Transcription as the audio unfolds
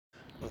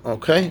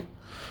Okay.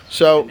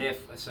 So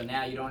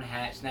now you don't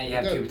have. So now you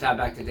have Tibutah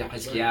back to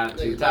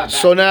Chizkiah.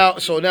 So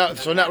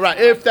now, right?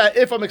 If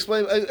I'm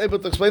able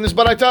to explain this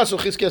baraita, so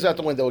Chizkiah's out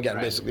the window again,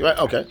 basically, right?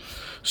 Okay.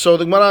 So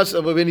the Gemara,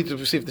 we need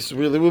to see if this is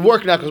really. We're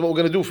working now because what we're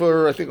going to do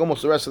for I think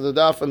almost the rest of the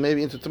daf and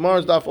maybe into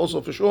tomorrow's daf also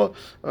for sure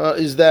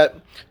is that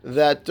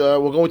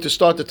we're going to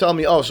start to tell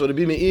me. Oh, so the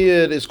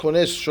Meir is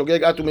konesh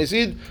shogeg atu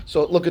mezid.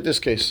 So look at this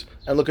case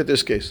and look at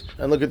this case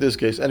and look at this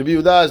case. And the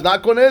Yehuda is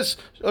not konesh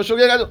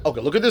shogeg atu. Okay,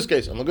 look at this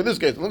case and look at this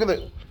case and look at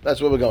this. That's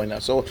where we're going now.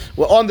 So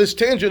we're on this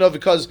tangent of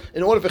because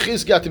in order for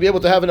Chizkiah to be able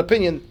to have an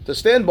opinion to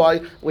stand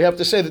by, we have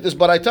to say that this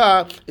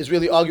baraita is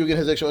really arguing in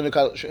hezek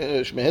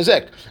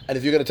shmehezek. And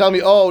if you're going to tell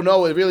me, oh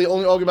no, it really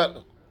only argue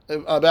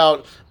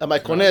about my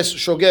kones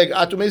shogeg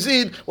atu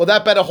mezid, well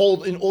that better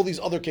hold in all these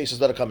other cases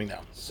that are coming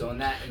now. So in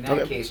that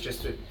case,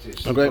 just to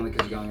because you're going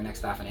the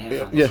next half and a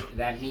half on this,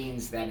 that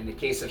means that in the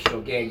case of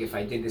shogeg, if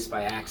I did this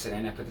by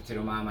accident, I put the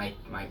teruma my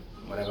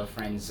whatever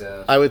friends.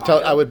 I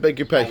would make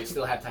you pay. I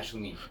still have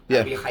tashlumin.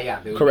 Yeah,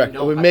 correct.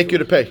 I would make you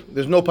to pay.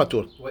 There's no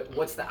patur.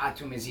 What's the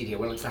atu mezid here?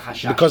 What's the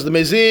hashash? Because the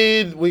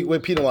mezid, we're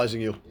penalizing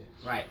you.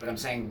 Right, but I'm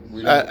saying.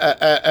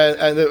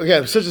 And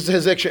again, since it's a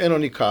hezek she'eno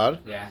nikar,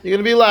 you're going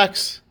to be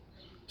lax.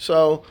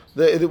 So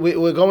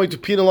we're going to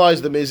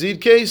penalize the mezid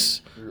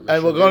case,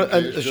 and we're going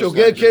to the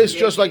shogeg case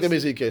just like the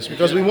mezid case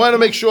because we want to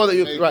make sure that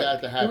you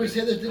right. What's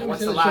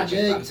the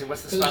logic?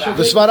 What's the svara?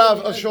 The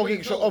svara of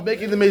shogeg of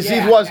making the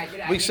mezid was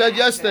we said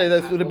yesterday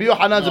that the Rabbi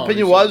Yohanan's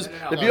opinion was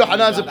the Rabbi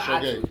Yohanan's.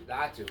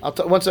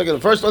 One second.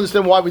 First,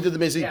 understand why we did the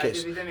mezid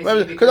case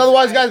because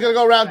otherwise, the guy's gonna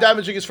go around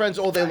damaging his friends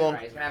all day long.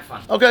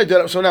 Okay,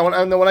 so now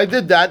when I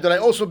did that, did I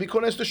also be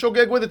kones the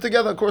shogeg with it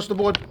together across the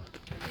board?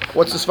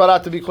 What's the svara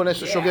to be kones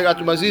the shogeg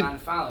atu mazid? I'm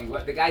following.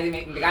 The guy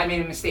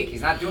made a mistake.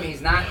 It's not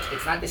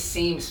the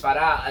same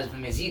svara as the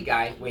mazid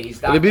guy where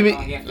he's not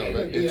going after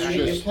it.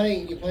 You're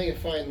playing a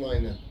fine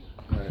line now.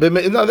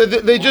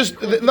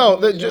 No,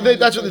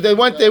 that's what they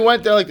went. They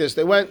went there like this.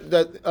 They went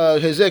that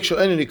hezek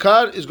she'enu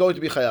nikar is going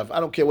to be chayav. I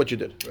don't care what you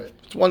did. Right.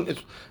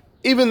 It's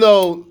even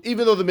though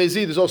the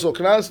mezid is also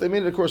knas, they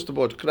made it across the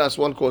board. Knas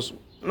one course.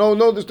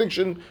 No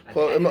distinction. At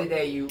the end of the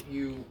day, you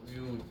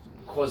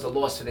cause a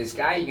loss for this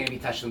guy. You're going to be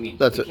tashlumin.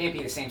 That's it. Can't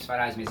be the same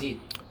svara as mezid.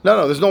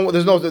 No. There is no. It's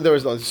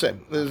the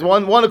same. There's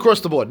one across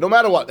the board. No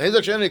matter what.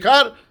 Hezek she'enu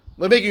nikar,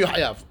 we're making you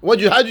chayav.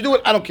 How'd you do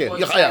it? I don't care.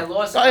 You're chayav.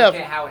 I don't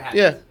care how it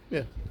happens.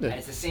 Yeah. And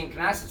it's the same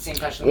knas, it's the same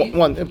tashlumin.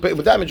 One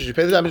with damages, you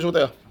pay the damages what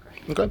they are.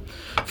 Okay,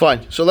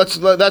 fine. So that's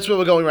where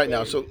we're going right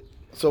now. So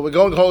we're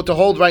going to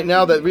hold right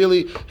now that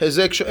really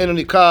hezek she'enu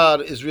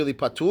nikar is really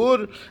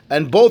patur,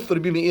 and both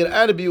Rabbi Meir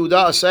and Rabbi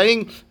Yehuda are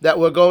saying that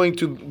we're going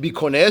to be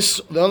kones.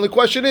 The only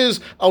question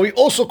is, are we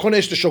also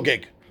kones the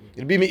shogeg?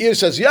 Rabbi Meir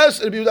says yes,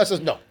 Rabbi Yehuda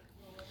says no.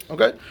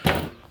 Okay,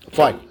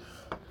 fine.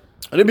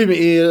 Rabbi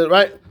Meir,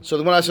 right? So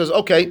the one says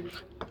okay.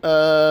 More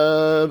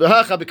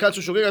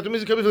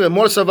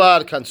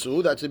savar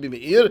kansu, that's Rabbi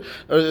Meir.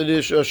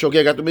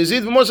 Shogeg atu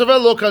mezid. More savar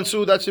lo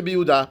kansu, that's Rabbi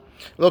Yehuda.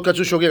 Lo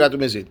kansu shogeg atu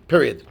mezid.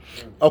 Period.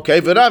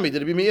 Okay. Verami,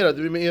 Rabbi Meir.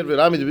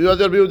 Verami,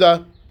 Rabbi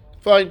Yehuda.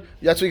 Fine.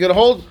 That's what you're going to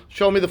hold.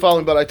 Show me the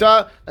following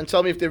baraita and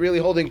tell me if they're really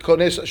holding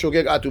kones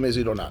shogeg atu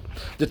mezid or not.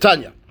 The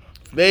Tanya,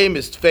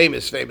 famous.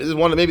 This is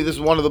one of the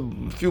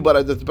few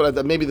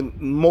baraita, maybe the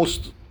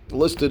most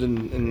listed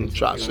in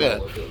Shas.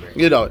 Yeah.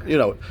 You know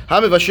it.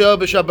 Hamivashel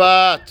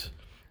b'Shabbat.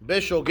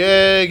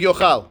 בשוגג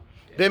יאכל,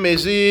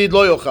 במזיד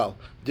לא יאכל.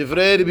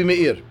 דברי רבי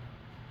מאיר.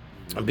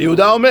 רבי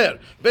יהודה אומר,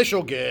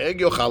 בשוגג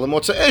יאכל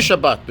למוצאי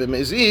שבת,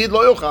 במזיד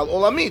לא יאכל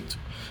עולמית.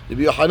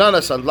 רבי יוחנן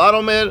הסנדלר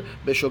אומר,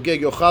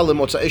 בשוגג יאכל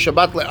למוצאי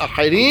שבת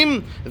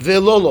לאחרים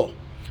ולא לו.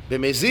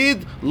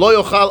 במזיד לא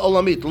יאכל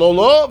עולמית, לא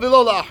לו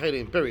ולא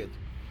לאחרים, period.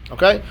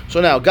 Okay?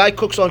 So now, guy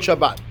cooks on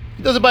Shabbat.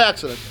 He does it by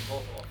accident.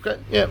 Okay,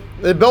 yeah,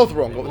 they're both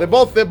wrong. They're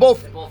both.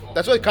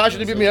 That's why Kasha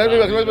didn't be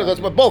that's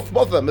both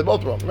of them. They're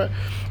both wrong. Right?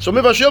 So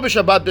mivashil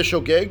b'Shabbat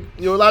b'shogeg,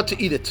 you're allowed to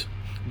eat it.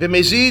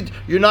 B'mezid,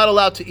 you're not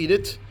allowed to eat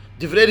it.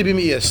 Divrei Rabbi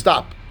Meir,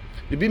 stop.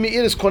 Rabbi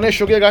Meir is konesh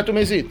shogeg atu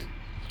mezid.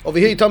 Over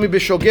here, you tell me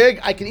b'shogeg,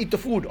 I can eat the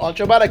food. On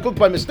Shabbat, I cook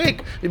by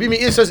mistake. Rabbi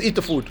Meir says eat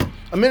the food.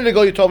 A minute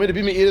ago, you told me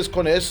Rabbi Meir is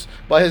konesh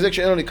by hezek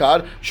she'enu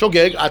nikar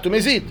shogeg atu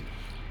mezid.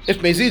 If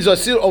mezid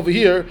zasir over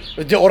here,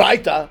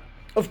 deoraita.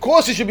 Of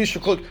course, it should be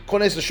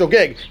kones the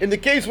shogeg. In the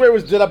case where it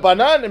was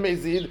derabanan and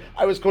mezid,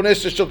 I was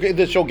kones the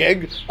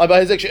shogeg by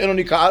hezek she'enu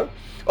nikar.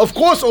 Of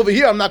course, over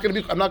here I'm not going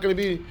to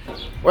be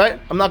right.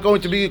 I'm not going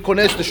to be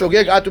kones the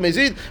shogeg atu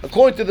mezid.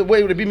 According to the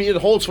way Rabbi Meir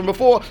holds from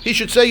before, he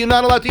should say you're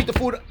not allowed to eat the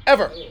food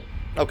ever.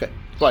 Okay,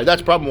 right.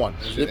 That's problem one.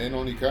 Is it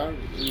eno nikar?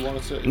 You want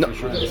to say?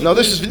 No.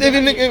 This is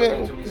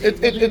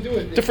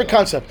different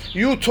concept.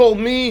 You told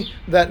me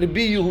that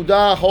Rabbi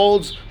Yehuda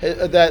holds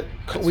that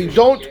we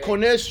don't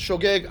kones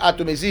shogeg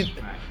atu mezid,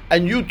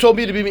 and you told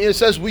me Rabbi Meir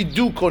says we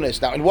do kones.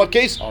 Now, in what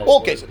case?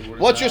 All cases.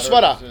 What's your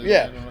svara?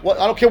 Yeah.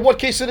 I don't care what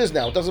case it is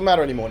now. It doesn't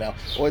matter anymore now.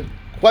 Or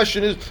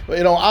question is,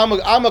 I'm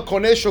a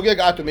kones shogeg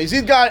atu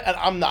mezid guy, and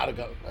I'm not a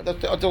guy.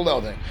 That's until the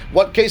other thing.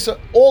 What case?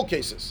 All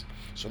cases.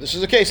 So this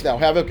is a case now.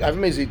 Have a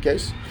mezid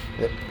case.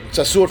 It's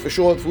asur for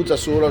sure. Food's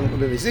asur on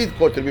mezid.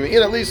 According to Rabbi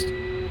Meir at least.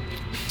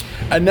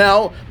 And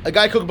now a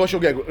guy cooked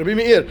b'shogeg. Rabbi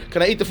Meir,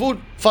 can I eat the food?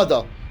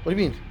 Fadal. What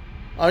do you mean?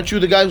 Aren't you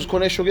the guy who's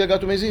konesh shogeg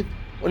atu mezid?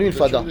 What do you mean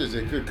The fadal? truth is,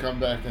 they could come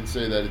back and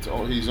say that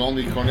he's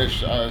only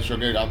konesh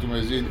shogeg atu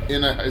mezid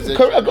in a hezek.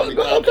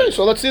 Okay,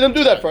 so let's see them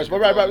do that first. But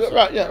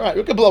right.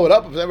 We can blow it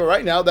up. But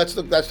right now, that's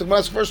the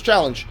Gemara's first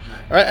challenge.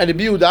 All right, and the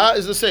Yehuda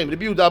is the same. The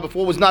Yehuda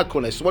before was not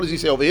konesh. So what does he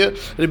say over here?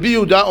 The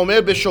Yehuda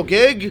omer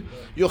b'shogeg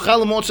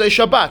yochal motzei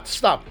Shabbat.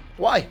 Stop.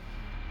 Why?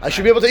 I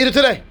should be able to eat it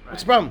today.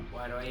 What's the problem?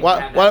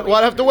 Why do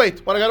I have to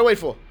wait? What do I got to wait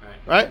for?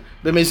 Right?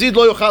 B'mezid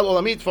lo yochal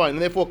olamit. Fine.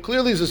 And therefore,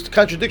 clearly, there's a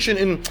contradiction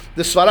in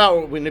the svara.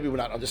 Or maybe we're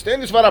not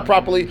understanding the svara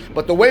properly,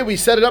 but the way we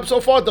set it up so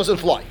far doesn't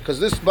fly because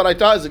this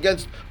baraita is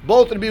against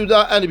both the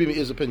Yehuda and the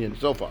Meir's opinion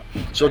so far.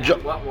 So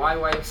why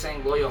are you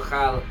saying lo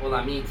yochal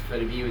olamit for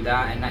the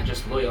Yehuda and not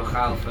just lo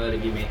yochal for the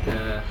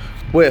Meir?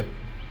 Where?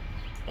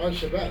 On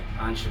Shabbat.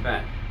 On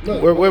Shabbat. No,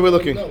 where we're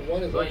looking? No,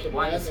 one is on Shabbat.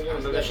 One is on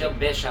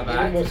Shabbat.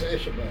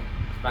 Shabbat.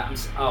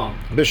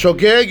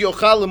 B'shogeg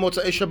yochal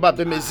lemotzei Shabbat.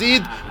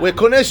 B'mezid we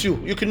kones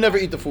you. You can never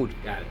eat the food.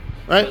 Got it.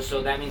 Right?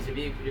 So that means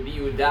Rabbi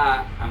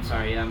Yehuda,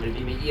 Rabbi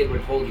Meir would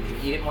hold you can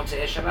eat it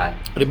motzei Shabbat.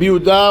 Rabbi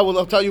Yehuda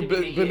will tell you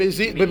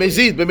b'mezid.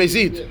 B'mezid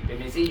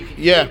you can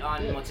eat it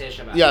on motzei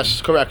Shabbat.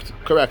 Yes, correct.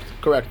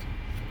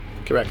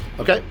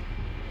 Okay.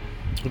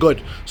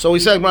 Good. So we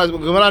said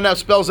Gemara now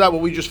spells out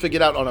what we just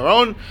figured out on our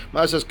own.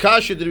 Gemara says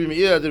kasha Rabbi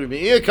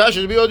Meir,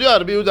 kasha Rabbi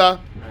Yehuda.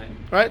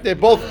 Right? They're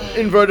both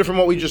inverted from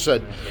what we just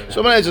said.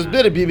 So Gemara says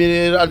Rabbi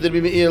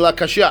Meir la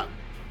kasha.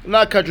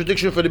 Not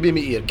contradiction for Rabbi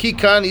Meir. Ki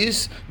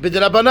kanis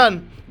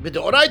b'derabanan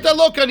b'deoraita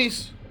lo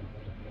kanis.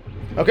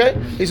 Okay?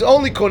 He's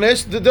only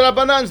kones the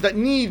derabanans that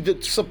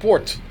need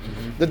support.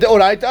 The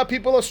deoraita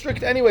people are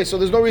strict anyway, so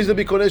there's no reason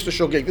to be kones to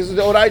shogeg. This is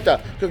the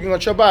deoraita cooking on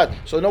Shabbat,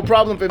 so no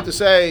problem for him to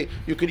say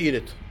you could eat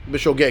it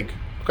b'shogeg.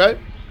 Okay?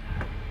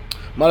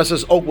 Mara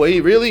says, oh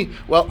wait, really?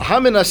 Well,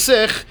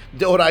 hamenasech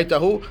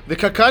deoraitahu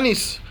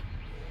v'kakanis.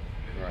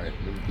 Right.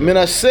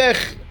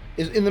 Menasech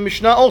is in the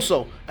Mishnah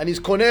also, and he's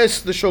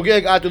kones the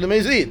shogeg atu the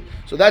mezid.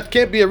 So that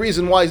can't be a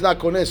reason why he's not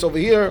kones over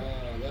here,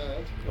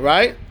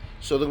 right?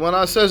 So the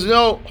Gemara says,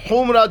 no,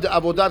 humra de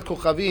avodat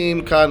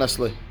kochavim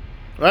kanasle,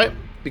 right?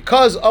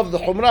 Because of the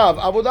humra of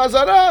avodah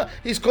zarah,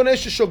 he's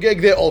kones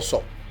shogeg there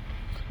also.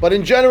 But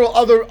in general,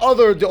 other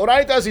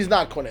deoraitas, he's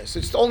not kones.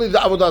 It's only the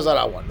avodah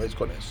zarah one that's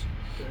kones.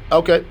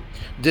 Okay.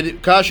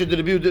 Did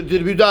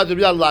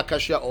Yehuda la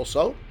kasha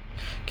also?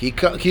 Ki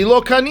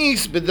lo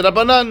kanis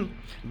b'drabanan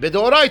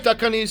b'deoraita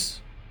kanis.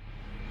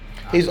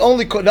 He's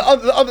only the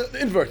other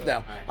invert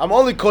now. I'm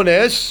only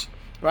kones,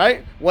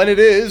 right? When it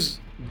is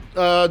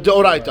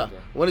deoraita.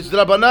 When it's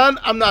drabanan,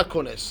 I'm not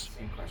kones.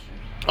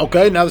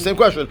 Okay, now the same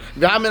question.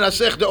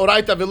 V'hamenasech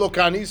deoraita v'lo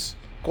kanis,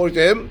 according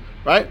to him,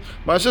 right?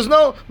 But it says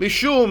no.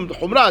 Mishum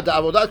humra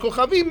da'avodat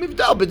kochavim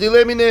mivdal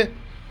b'dilei mineh.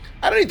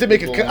 I don't need to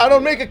make a. I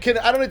don't need to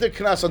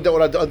knas on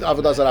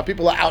avodah zarah.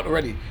 People are out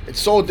already. It's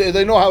so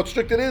they know how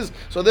strict it is,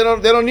 so they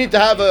don't need to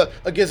have a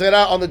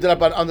gezerah on the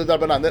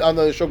drabanan on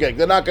the shogeg.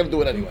 They're not going to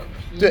do it anyway.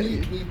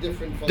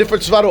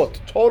 Different svarot,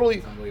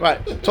 totally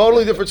right.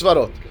 Totally different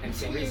svarot. And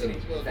same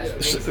reasoning.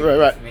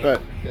 Right.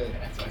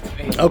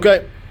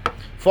 Okay,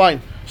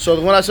 fine. So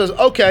the one says,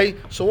 okay,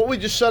 so what we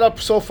just set up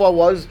so far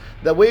was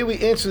the way we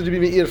answered the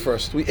Rabbi Meir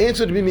first. We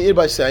answered the Rabbi Meir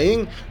by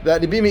saying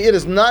that the Rabbi Meir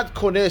is not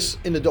kones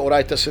in the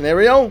Deoraita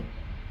scenario,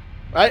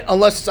 right?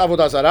 Unless it's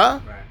Avodah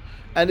Zarah. Right.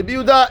 And the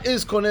Yehuda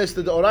is kones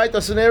the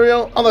Deoraita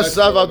scenario, unless it's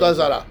Avodah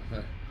Zarah.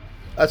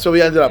 That's what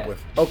we ended up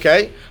with.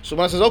 Okay, so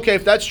one says, okay,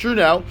 if that's true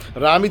now,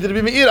 Rami the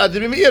Rabbi Meir,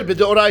 Rabbi Meir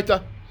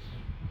b'Deoraita.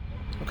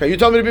 Okay, you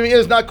tell me the Rabbi Meir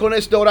is not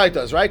kones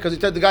Deoraitas, right? Because he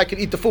said the guy can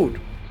eat the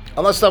food,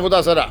 unless it's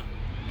Avodah Zarah.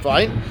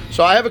 Fine.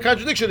 So I have a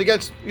contradiction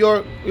against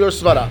your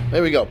svara.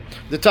 Here we go.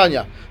 The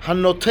Tanya.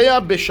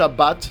 Hanotea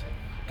b'Shabbat.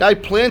 Guy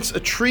plants a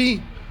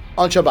tree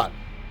on Shabbat.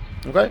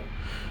 Okay?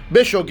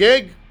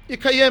 B'shogeg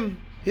yikayem.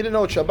 He didn't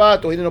know it's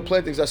Shabbat or he didn't know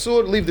planting is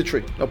asur. Leave the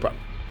tree. No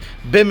problem.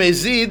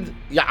 B'mezid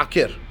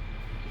ya'akir.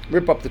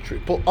 Rip up the tree.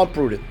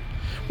 Uproot it.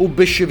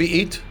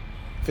 U'b'shvi'it.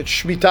 If it's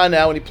Shemitah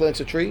now and he plants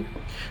a tree.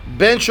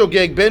 Ben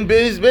shogeg ben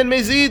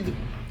mezid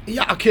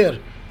ya'akir.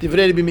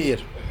 Divrei Rabbi Meir.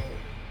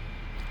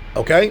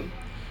 Okay?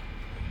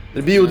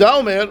 Rabbi Yehuda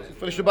Omer,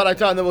 finish the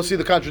baraita and then we'll see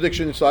the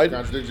contradiction inside.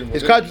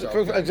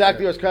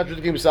 Exactly, he's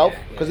contradicting himself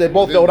because they're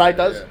both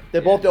deoraitas.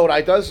 They're both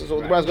deoraitas. So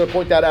the Gemara is going to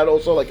point that out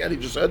also, like Eddie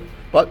just said.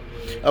 But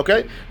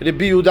okay,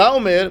 Rabbi Yehuda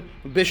Omer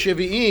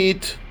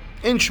b'shevi'it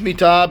in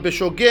shmita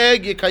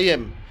b'shogeg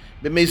yekayem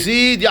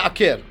b'mezid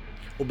ya'aker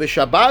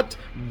u'b'shabbat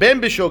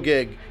ben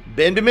b'shogeg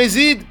ben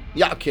b'mezid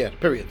ya'aker.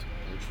 Period.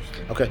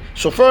 Okay,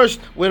 so first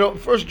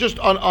just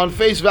on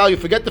face value,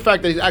 forget the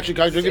fact that he's actually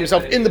contradicting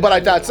himself in the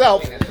baraita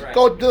itself.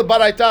 Go to the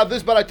baraita,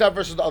 this baraita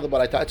versus the other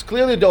baraita. It's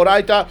clearly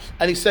deoraita,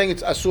 and he's saying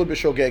it's asur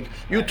b'shogeg.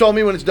 You told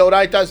me when it's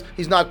deoraitas,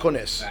 he's not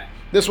kones. Right.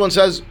 This one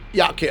says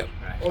ya'akir.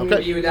 Right.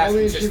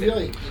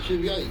 Okay.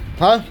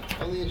 Huh?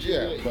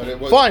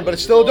 But fine, but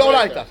it's still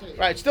deoraita.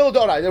 Right, it's still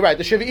deoraita. Right,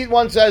 the Shavi'it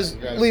one says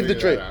leave the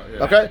tree.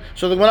 Okay,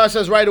 so the Gemara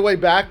says right away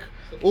back,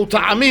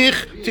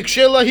 u'ta'amich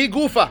tikshela hi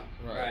gufa.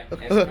 Right.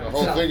 The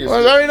whole thing is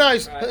Well, very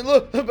nice.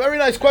 Look, very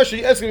nice question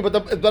you're asking me,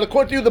 but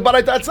according to you, the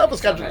baraita itself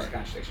is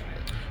contradictory.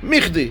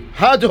 Michdi,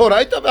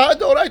 ha-d'oraita,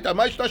 ha-d'oraita,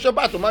 ma ishna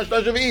Shabbat, ma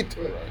ishna Shavi'it.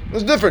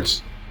 There's a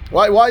difference.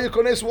 Why you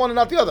kones one and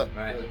not the other?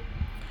 Right.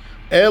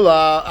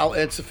 Ela, I'll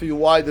answer for you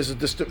why there's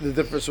the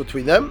difference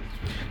between them.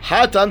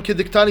 Hatan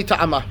kediktani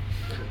ta'ama.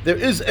 There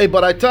is a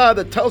baraita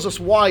that tells us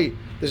why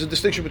there's a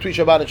distinction between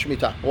Shabbat and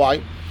Shemitah.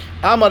 Why?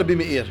 Amar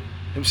Bimeir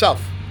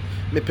himself.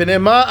 מפני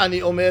מה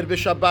אני אומר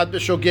בשבת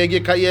בשוגג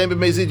יקיים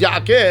במזיד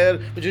יעקר,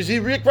 which is he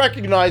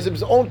recognized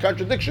his own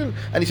contradiction,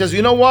 and he says,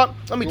 you know what?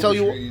 Let me tell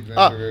you.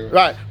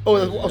 Right.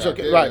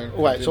 Okay.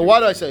 Right. So why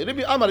do I say?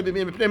 רבי אמר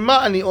רבי מפני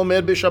מה אני אומר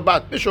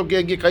בשבת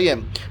בשוגג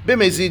יקיים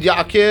במזיד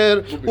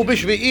יעקר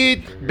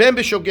ובשביעית בין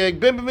בשוגג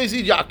בין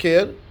במזיד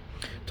יעקר.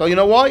 Tell you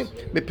know why?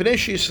 מפני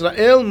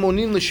שישראל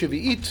מונין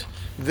לשביעית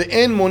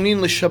ואין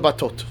מונין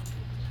לשבתות.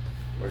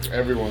 Like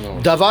everyone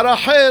knows. דבר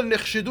אחר,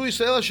 נחשדו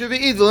ישראל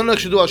השביעית ולא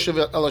נחשדו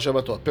על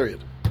השבתות, period.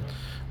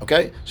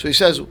 Okay? So he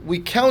says, we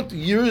count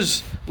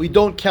years, we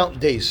don't count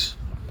days.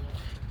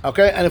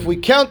 Okay? And if we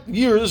count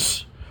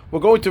years,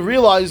 we're going to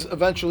realize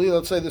eventually,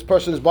 let's say this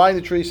person is buying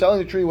the tree, selling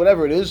the tree,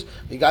 whatever it is,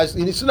 he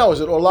needs to know, is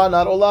it Olah,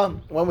 not Olah?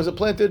 When was it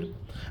planted?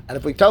 And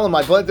if we tell him,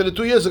 I planted it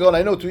 2 years ago, and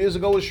I know 2 years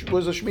ago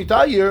was a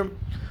Shemitah year,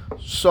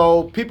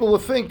 so people will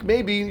think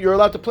maybe you're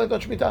allowed to plant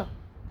on Shemitah.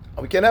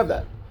 And we can't have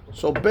that.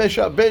 So ben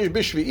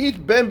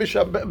bishvi'it, ben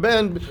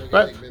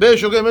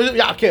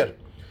ya'ker.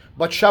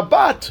 But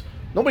Shabbat,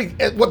 nobody.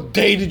 What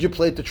day did you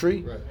plant the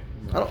tree?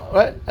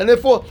 Right. And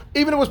therefore,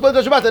 even if it was planted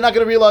on Shabbat, they're not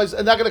going to realize,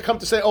 and not going to come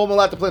to say, "Oh, I'm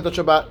allowed to plant on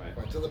Shabbat."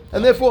 Right. So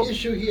and therefore, the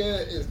issue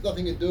here is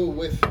nothing to do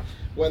with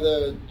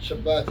whether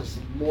Shabbat is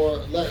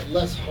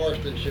less harsh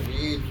than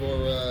Shavuot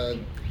or.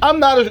 I'm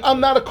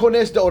not a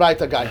kones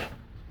deoraita guy.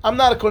 But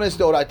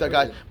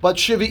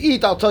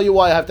Shavuot, I'll tell you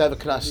why I have to have a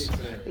knas.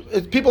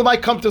 People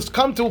might come to a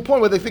point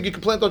where they think you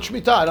can plant on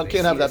Shemitah. I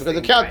can't have that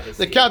because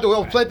they count.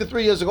 Well, planted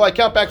 3 years ago. I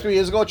count back 3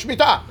 years ago. It's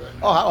Shemitah.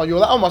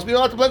 Oh, must be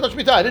allowed to plant on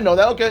Shemitah. I didn't know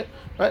that. Okay,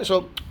 right.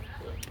 So,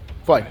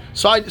 fine.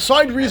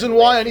 Side reason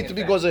why I need to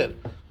be gozer.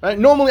 Right.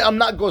 Normally I'm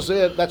not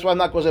gozer. That's why I'm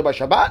not gozer by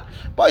Shabbat.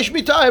 By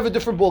Shemitah I have a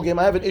different ballgame.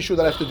 I have an issue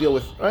that I have to deal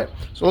with. Right.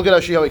 So look at how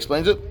he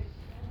explains it.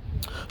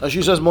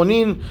 She says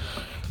Monin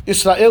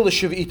Israel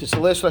l'Shavuot. It's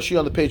the last Rashi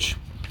on the page.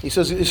 He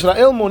says,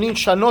 Israel monin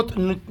shanot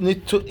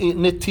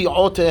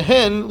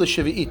neti'otehen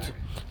l'shavi'it.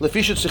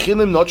 Lefi shetzichin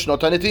limnot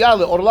shnot ha'neti'ah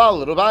le'orla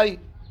l'rubai.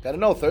 Gotta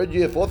know, 3rd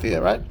year, 4th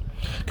year, right?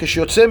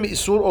 K'shiyotze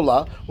mi'isur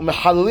olah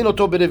u'mechalelin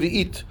oto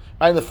berevi'it.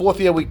 Right, in the 4th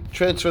year, we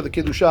transfer the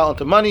kiddusha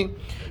onto money.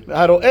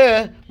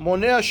 Haro'eh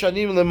monea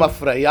shanim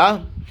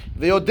lemafreya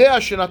ve'yodea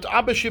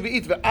shenat'a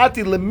b'shavi'it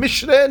ve'ati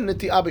lemishre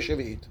neti'ah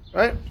b'shavi'it.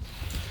 Right?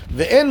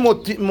 ואין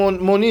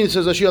מונין,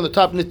 says Rashi on the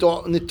top,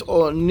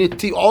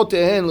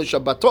 נטיעותיהן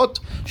לשבתות,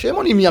 שהם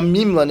מונים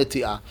ימים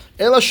לנטיעה,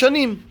 אלא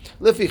שנים.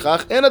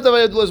 לפיכך, אין הדבר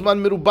ידוע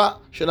לזמן מרובע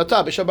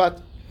שנטע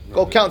בשבת.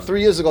 Go count 3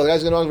 years ago. The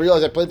guy's going to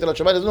realize I planted on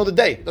Shabbat. He doesn't know the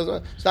day.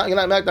 It's not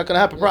going to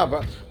happen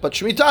proper. But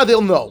Shemitah,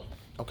 they'll know.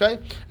 Okay?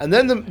 And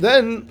then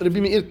Rabbi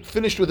Meir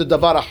finished with the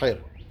davar acher.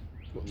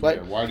 Right?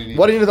 Yeah, why do you need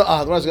what do you need?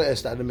 I was going to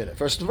ask that in a minute.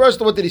 First,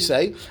 what did he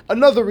say?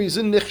 Another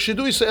reason,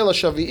 נחשדו ישראל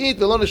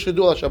השביעית ולא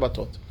נחשדו על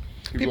השבתות.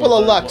 People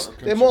are lax.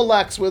 They're more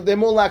lax with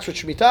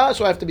Shemitah,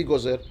 so I have to be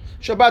gozer.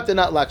 Shabbat they're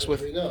not lax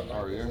with.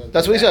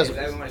 That's what he says.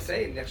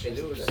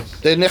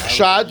 They're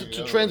nechshad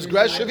to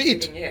transgress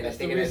Shavuot.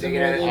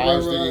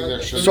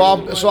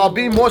 So I'll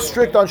be more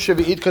strict on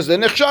Shavuot because they're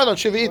nechshad on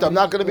Shavuot. I'm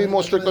not going to be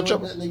more strict on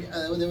Shabbat.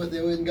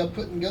 They got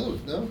put in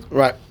galut, no?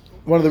 Right.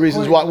 One of the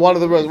reasons why. One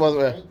of the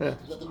reasons. Yeah.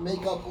 To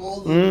make up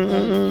all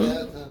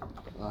the.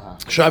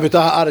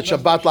 Shavitah aret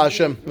Shabbat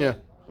laHashem. Yeah.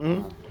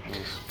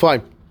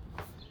 Fine.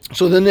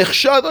 So the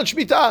nechshad on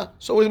Shemitah.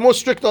 So we're more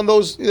strict on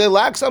those. They're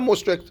lax. I'm more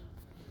strict.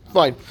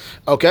 Fine.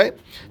 Okay.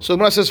 So the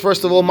Gemara says,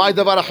 first of all, my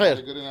davar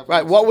acher.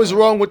 Right. What was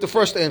wrong with the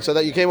first answer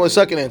that you came with the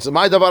second answer?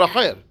 My davar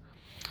acher.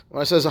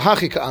 When it says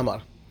hachi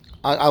ka'amar,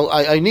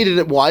 I needed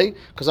it. Why?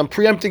 Because I'm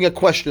preempting a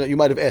question that you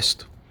might have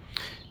asked.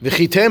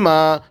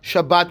 V'chitema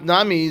Shabbat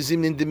nami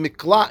zimnin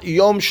demikla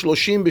yom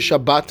shloshim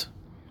b'Shabbat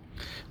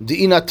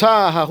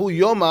di'inata hahu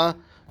yoma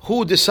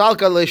hu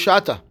desalka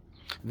leishata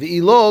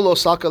v'ilo lo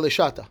salka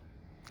leishata.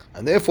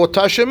 And therefore,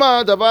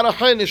 Tashema, davar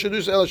acher,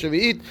 nechshadu el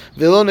shavi'it,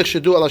 velo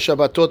nechshadu el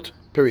shabbatot,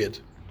 period.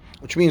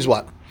 Which means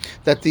what?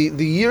 That the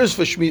years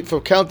for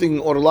counting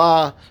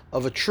orla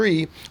of a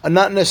tree are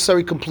not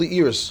necessarily complete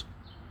years.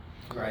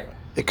 Right.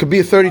 It could be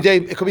a 30 day.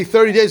 It could be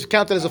 30 days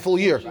counted as a full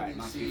year. Right.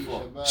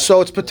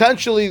 So it's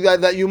potentially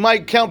that you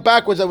might count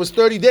backwards. That was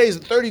 30 days.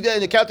 30 days,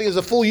 and you're counting as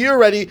a full year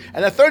already.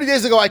 And that 30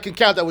 days ago, I can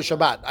count that was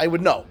Shabbat. I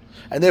would know.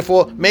 And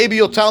therefore, maybe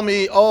you'll tell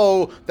me,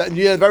 that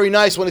yeah, very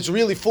nice when it's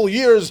really full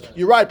years.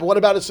 You're right, but what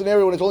about a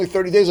scenario when it's only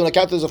 30 days and I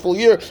count it as a full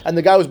year, and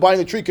the guy who's buying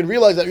the tree can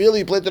realize that really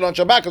he planted on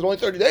Shabbat because only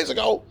 30 days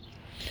ago.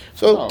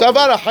 So,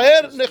 davar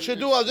acher,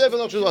 nechshadu al zeh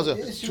v'lo nechshadu al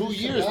zeh. 2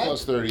 years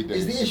plus 30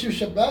 days. Is the issue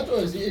Shabbat or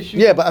is the issue?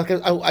 Yeah, but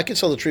I can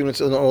sell the tree when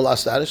it's in all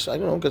last status. I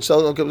don't know, I can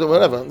sell it,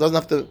 whatever. It doesn't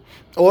have to,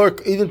 or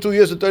even 2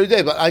 years and 30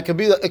 days. But I can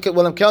be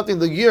when I'm counting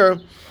the year.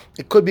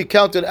 it could be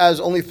counted as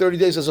only 30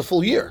 days as a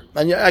full year.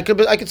 And I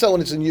could tell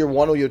when it's in year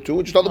 1 or year 2.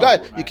 And just tell the guy,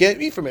 you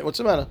can't eat from it. What's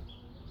the matter?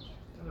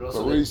 But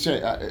what do you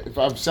say? If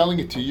I'm selling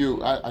it to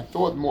you, I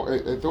thought more.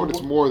 I thought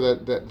it's more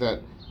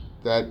that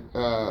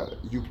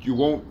you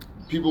won't.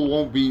 People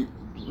won't be.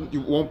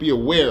 You won't be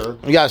aware.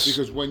 Yes.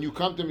 Because when you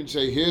come to him and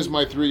say, "Here's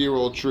my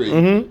 3-year-old tree," he's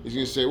going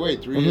to say,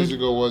 "Wait, 3 years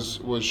ago was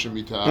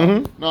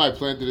Shemitah. No, I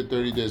planted it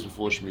 30 days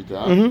before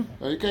Shemitah."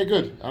 Okay,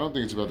 good. I don't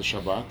think it's about the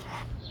Shabbat.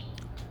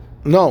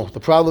 No, the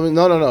problem is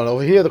no.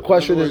 Over here, the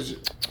question is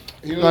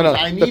no.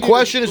 The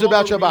question is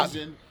about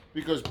Shabbat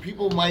because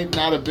people might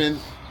not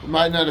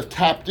have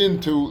tapped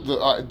into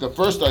the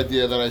first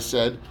idea that I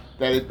said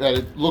that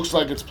it looks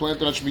like it's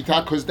planted on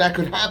Shemitah because that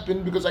could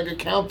happen because I could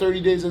count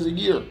 30 days as a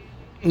year.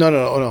 No.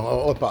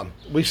 What problem?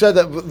 We said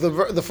that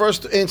the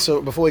first answer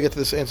before we get to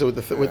this answer with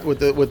the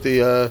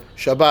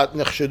Shabbat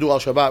nechshedu al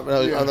Shabbat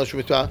on the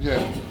Shemitah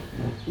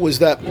was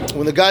that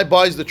when the guy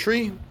buys the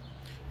tree,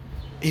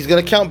 he's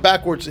going to count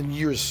backwards in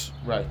years.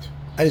 Right.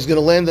 And he's going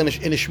to land in a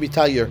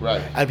Shemitah year.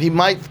 Right. And he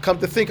might come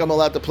to think I'm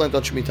allowed to plant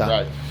on Shemitah.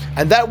 Right.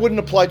 And that wouldn't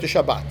apply to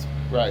Shabbat.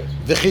 Right.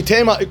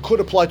 V'chitema, it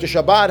could apply to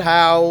Shabbat.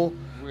 How?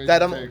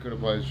 That it could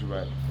apply to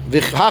Shabbat.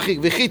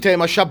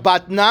 V'chitema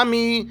Shabbat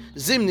nami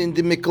zimnin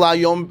dimikla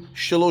yom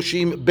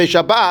shloshim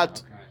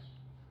b'Shabbat.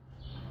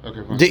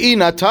 Okay, fine.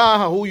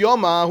 De'inata hu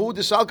yoma hu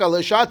desalka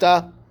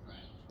le'shata.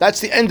 That's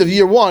the end of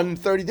year 1,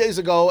 30 days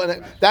ago,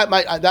 and that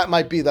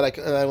might be that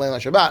I land on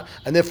Shabbat,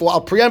 and therefore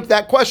I'll preempt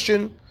that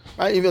question.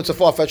 Right? Even though it's a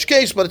far-fetched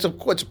case, but it's a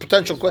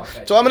potential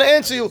question. So I'm going to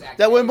answer you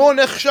that we're more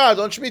nechshad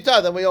on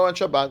Shemitah than we are on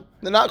Shabbat.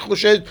 We're not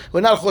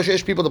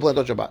choshesh people to plant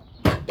on Shabbat.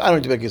 I don't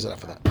need to make gizera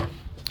for that.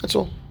 That's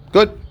all.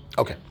 Good?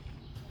 Okay.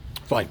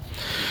 Fine.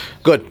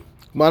 Good.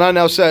 Mana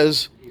now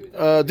says, did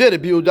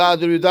Rabbi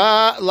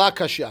Yehuda la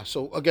kashya.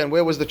 So again,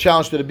 where was the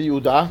challenge to Rabbi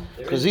Yehuda?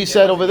 Because he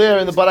said over there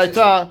in the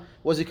Baraita,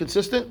 was he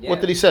consistent? Yeah.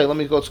 What did he say?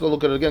 Let's go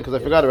look at it again because I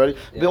forgot already.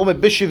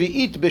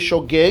 B'shevi'it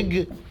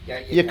b'shogeg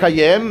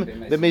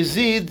yekayem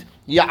b'mezid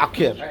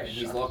ya'aker.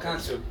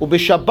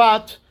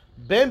 U'b'shabbat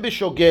ben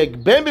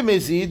b'shogeg ben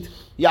b'mezid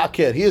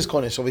ya'aker. He is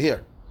konis over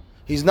here.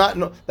 He's not.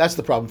 No, that's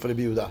the problem for the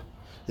Yehuda.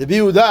 The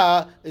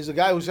Yehuda is the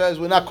guy who says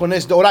we're not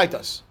konis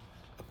deoraitas,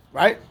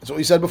 right? That's what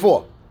he said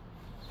before.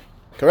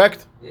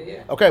 Correct?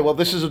 Yeah. Okay, well,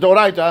 this is a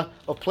doraita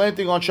of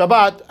planting on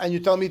Shabbat, and you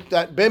tell me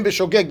that ben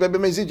b'shogeg, ben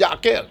b'mezid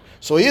ya'aker.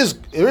 So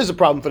there is a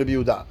problem for the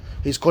Yehuda.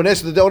 He's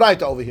kones the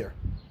doraita over here.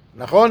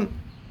 Nachon?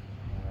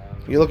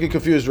 You're looking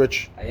confused,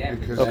 Rich. I am.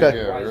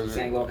 Okay. Why is he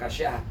saying lo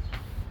kasha?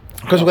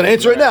 Because we're going to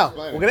answer it now.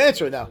 We're going to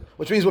answer it now.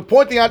 Which means we're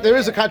pointing out there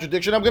is a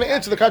contradiction. I'm going to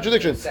answer the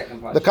contradiction.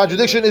 The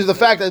contradiction is the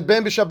fact that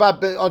ben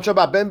b'Shabbat, on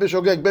Shabbat, ben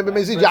b'shogeg, ben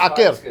b'mezid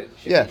ya'aker.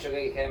 Yeah.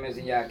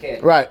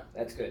 Right.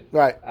 That's good.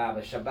 Right.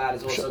 But Shabbat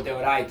is also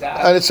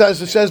deoraita. And it says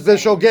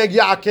b'shogeg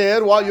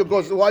ya'aker. Why you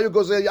go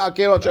say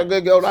ya'aker on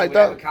shogeg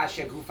deoraita?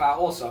 Kasha gufa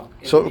also.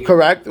 So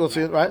correct. We'll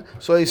see it right.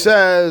 So he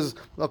says,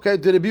 okay,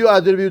 Rabbi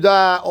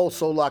Yehuda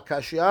also la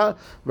kashya,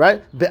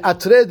 right?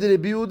 Be'atre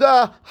Rabbi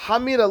Yehuda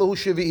hamira lehu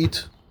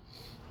shevi'it.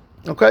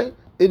 Okay,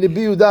 in the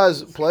Rabbi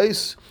Yehuda's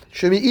place,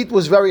 Shevi'it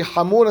was very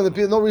hamur, and the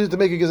people no reason to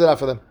make a gizera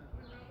for them.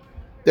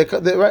 Right,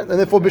 and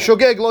therefore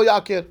b'shogeg lo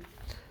ya'aker.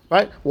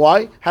 Right?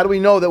 Why? How do we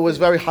know that was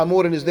very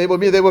hamur in his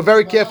neighborhood? They were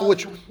very careful.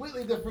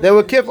 They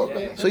were careful.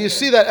 So you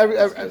see that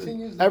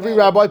every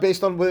rabbi,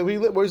 based on where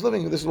he's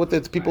living, this is what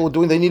the people are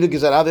doing. They need a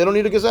gizera. They don't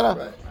need a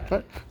gizera.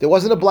 Right? There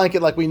wasn't a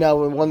blanket like we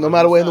now. No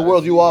matter where in the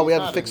world you are, we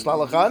have a fixed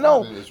halakha.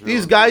 No,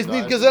 these guys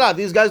need gizera.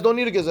 These guys don't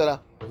need a gizera.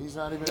 He's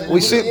not even.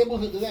 We see.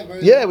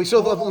 Yeah, we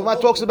saw. The Gemara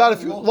talks about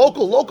if you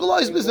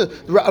localized business.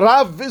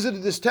 Rav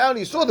visited this town.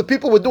 He saw the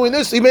people were doing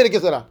this. He made a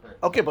gezerah.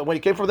 Okay, but when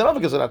he came from the other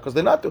gezerah, because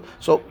they're not.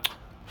 So,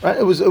 right,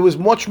 it was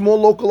much more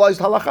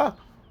localized halakha.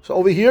 So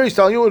over here, he's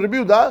telling you, Rabbi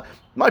Yehuda,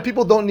 my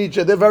people don't need.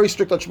 They're very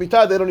strict on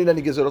Shemitah. They don't need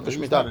any gezerah to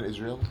Shemitah. He's not in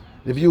Israel.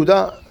 Rabbi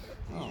Yehuda.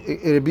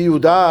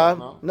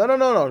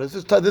 No. This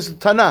is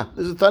Tana.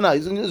 This is Tana.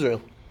 He's in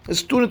Israel. He's a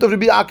student of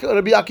Rabbi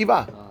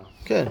Akiva.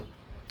 Okay.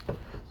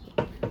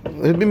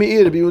 Rabbi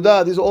Meir, Rabbi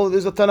Yehuda,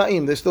 these are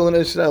Tanaim. They're still in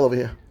Israel over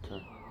here.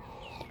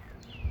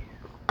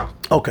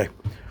 Okay.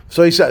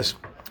 So he says,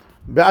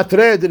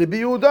 Be'atre de Rabbi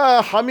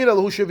Yehuda, hamira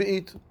lehu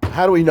shevi'it.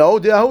 How do we know?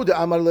 De'ahu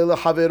de'amar le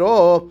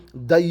havero,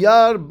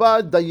 dayar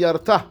ba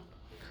dayarta.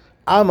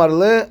 Amar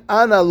le,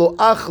 ana lo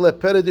ach le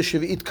pere de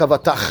shevi'it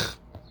kavatach.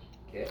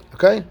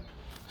 Okay?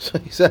 So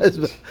he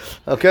says,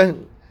 okay?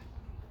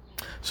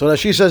 So now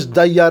she says,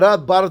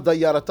 dayarat bar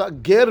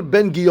dayarata, ger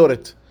ben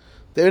gioret.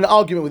 They're in an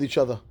argument with each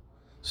other.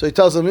 So he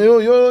tells them,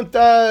 you're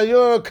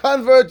a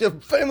convert, your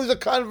family's a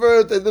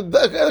convert,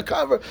 they're a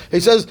convert. He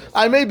says,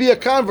 I may be a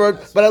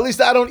convert, but at least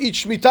I don't eat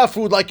Shemitah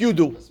food like you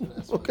do.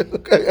 Okay.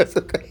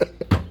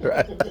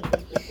 Right.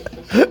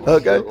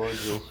 Okay.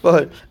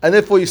 But, and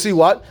therefore you see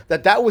what?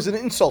 That was an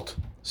insult.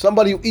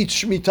 Somebody who eats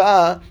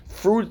Shemitah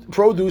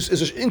produce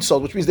is an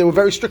insult, which means they were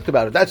very strict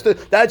about it.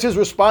 That's his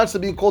response to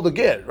being called a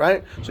ger,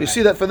 right? So you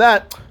see that for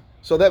that.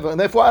 So and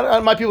therefore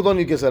my people don't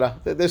need gezerah.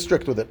 They're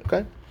strict with it.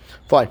 Okay?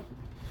 Fine.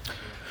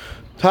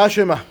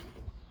 Tashema.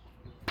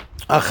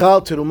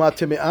 Achal teruma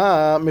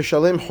teme'ah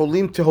mishalem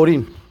cholim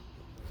tehorim.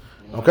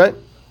 Okay,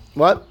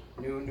 what?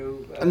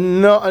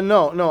 No.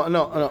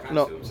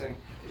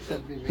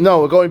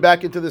 No, we're going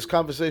back into this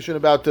conversation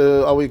about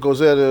we goes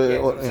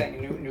there. I'm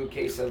saying new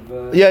case of.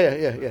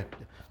 Yeah.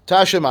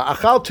 Tashema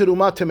achal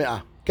teruma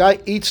teme'ah. Guy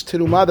eats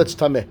teruma that's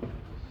tameh.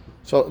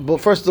 So,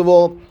 but first of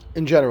all,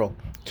 in general,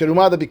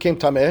 teruma that became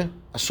tameh,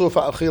 asur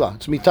fa'achila.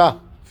 It's mitah.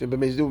 If you're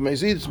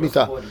mezid, it's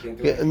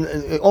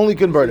mitah. Only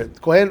can burn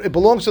it. Kohen, it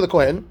belongs to the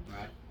kohen.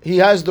 He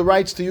has the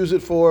rights to use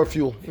it for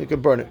fuel. He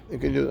can burn it. He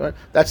can use it. Right?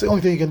 That's the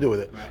only thing he can do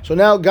with it. Right. So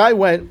now, guy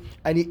went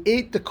and he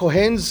ate the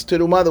kohen's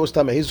teruma that was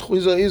tameh.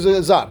 He's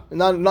a zar,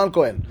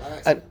 non-kohen.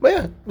 And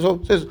so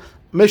it says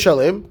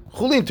mishalim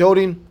chulin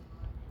teorin.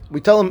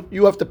 We tell him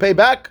you have to pay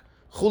back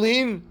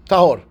chulin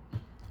tahor.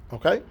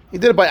 Okay, he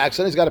did it by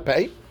accident. He's got to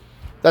pay.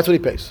 That's what he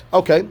pays.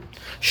 Okay,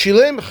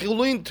 shilem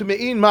chulin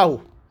temein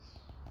mahu.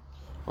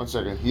 1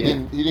 second. He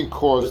didn't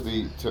cause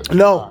the.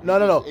 No.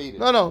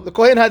 The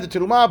kohen had the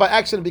teruma by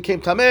accident, became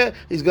tameh.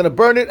 He's going to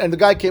burn it, and the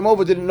guy came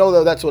over, didn't know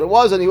that that's what it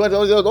was, and he went,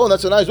 oh,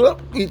 that's a nice. You're not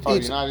even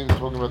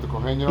talking about the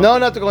kohen. No,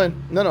 not the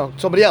kohen. No,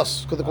 somebody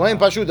else. Because the kohen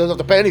pashu doesn't have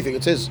to pay anything.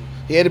 It's his.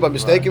 He ate it by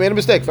mistake. Right. He made a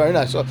mistake. Very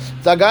nice. So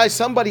the guy,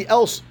 somebody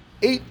else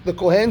ate the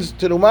kohen's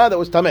teruma that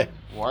was tameh.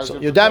 Why is so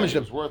it you damaged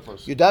him. It's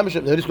worthless. You damaged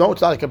him. No, it's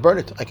not. I can burn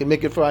it. I can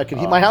make it for. I can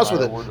heat my house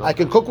with it. Okay. I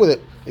can cook with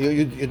it.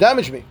 You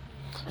damaged me.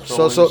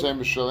 So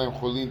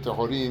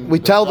we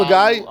tell the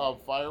guy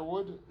of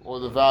firewood or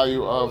the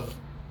value of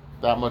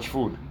that much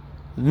food.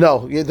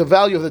 No, the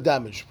value of the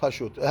damage.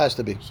 Pashut, it has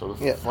to be. So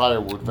the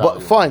firewood value.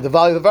 But fine, the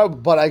value of the value.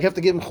 But I have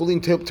to give him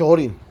chulin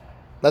tehorin.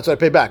 That's what I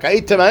pay back. I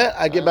eat tameh.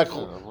 I get back.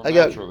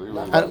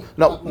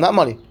 Not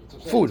money.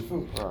 Food.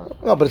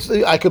 Right. No, but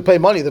I could pay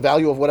money, the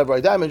value of whatever I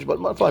damage. But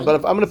fine. But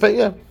if I'm going to pay,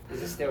 Is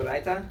this the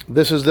Oraita?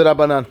 This is the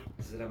Rabbanan.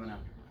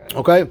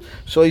 Okay,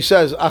 so he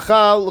says,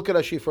 "Achal." Look at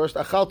Rashi first.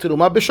 Achal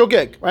teruma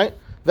b'shogeg, right?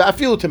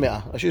 Ve'afilu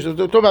temeah. Rashi says,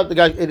 "Talk about the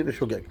guy ate it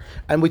b'shogeg,"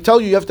 and we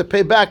tell you have to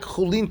pay back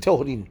chulin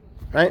tehorin,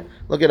 right?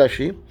 Look at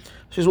Rashi. He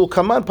says, "Well,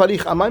 kaman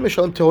parich amay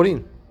mishalem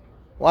tehorin."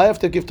 Why have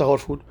to give tahor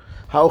food?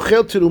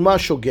 Ha'ochel teruma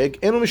shogeg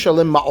enu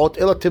mishalem ma'ot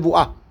ela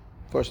tevuah.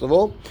 First of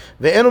all,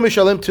 ve'enu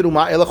mishalem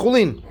teruma ela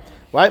chulin,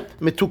 right?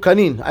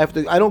 Metukanin.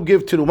 I don't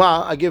give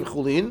teruma. I give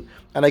chulin.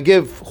 And I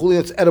give chulin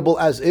that's edible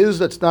as is,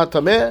 that's not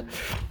tameh.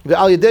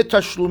 Ve'al yedei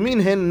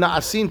tashlumin hen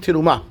na'asin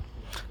tiruma.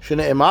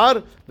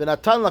 Shne'emar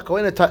ve'natan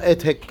lakohen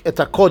et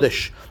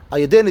hakodesh. Al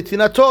yedei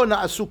nitinato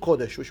na'asu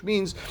kodesh. Which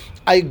means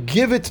I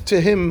give it to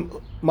him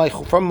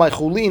from my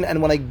chulin, and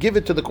when I give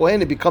it to the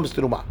kohen, it becomes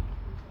tiruma.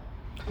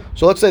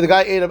 So let's say the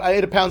guy ate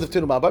a pound of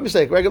tiruma by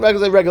mistake, regular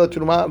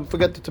tiruma.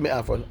 Forget the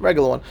tameh for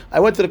regular one. I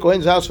went to the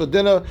kohen's house for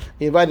dinner.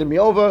 He invited me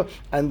over,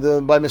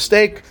 and by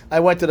mistake, I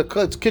went to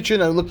the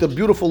kitchen and looked at a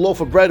beautiful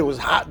loaf of bread. It was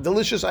hot,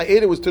 delicious. I ate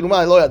it. It was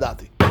tiruma. Lo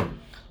yadati.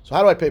 So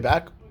how do I pay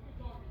back?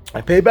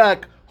 I pay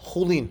back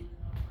chulin,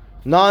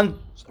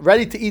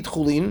 ready to eat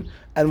chulin.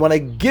 And when I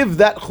give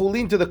that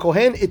chulin to the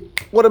kohen, it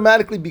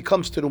automatically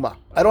becomes teruma.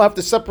 I don't have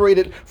to separate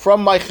it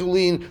from my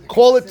chulin,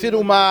 call it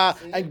teruma,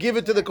 and give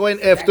it to the kohen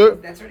after.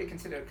 That's already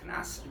considered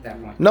knas at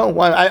that point. No,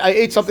 why? I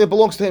ate something that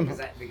belongs to him.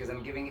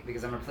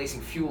 Because I'm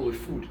replacing fuel with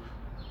food.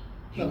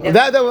 Forget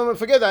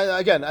that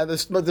again.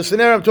 The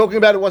scenario I'm talking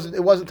about, it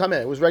wasn't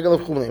tameh. It was regular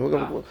chulin. We're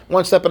going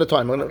one step at a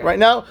time. Okay. Right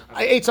now,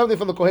 I ate something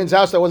from the kohen's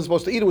house that I wasn't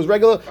supposed to eat. It was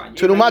regular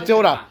teruma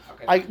teora.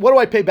 What do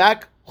I pay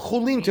back?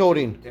 Chulin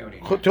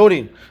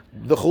teorin.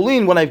 The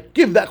chulin, when I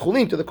give that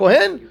chulin to the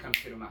kohen,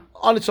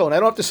 on its own, I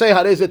don't have to say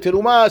how is it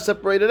teruma,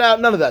 separate it out,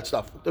 none of that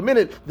stuff. The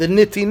minute the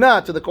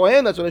nitina to the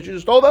kohen, that's what you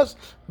just told us,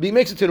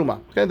 makes it teruma.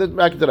 Okay,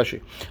 back to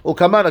Rashi.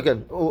 Ulkaman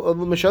again.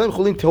 Mishalim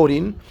chulin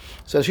teorin.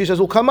 So she says,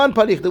 Ulkaman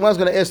parich. The one's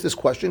going to ask this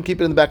question.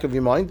 Keep it in the back of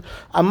your mind.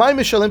 Amay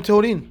mishalim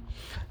teorin.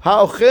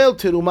 Ha'ochel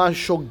teruma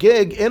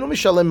shogeg eno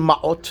mishalim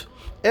ma'ot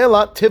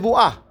ela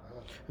tevuah.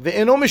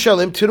 Ve'eno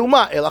mishalim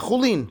teruma ela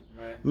chulin.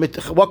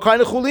 What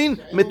kind of chulin?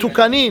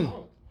 Metukanin.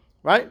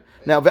 Right?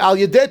 Now, ve'al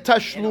yedei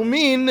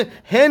tashlumin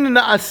hen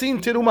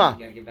na'asin teruma.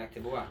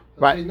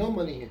 Right? No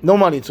money here. No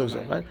money, so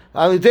right?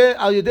 Al yedei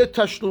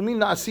tashlumin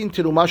na'asin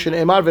teruma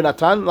shene'emar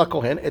ve'natan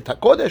lakohen et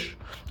hakodesh.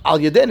 Al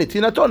yedei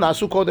netinato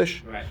na'asu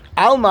kodesh.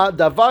 Alma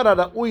davar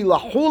ha'ra'ui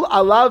lahul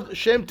alav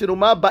shem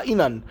teruma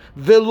ba'inan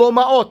ve'lo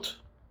ma'ot.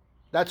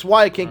 That's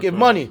why I can't give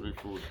money.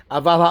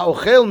 Aval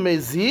ha'ochel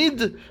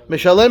mezid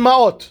meshalem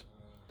ma'ot.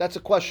 That's a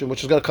question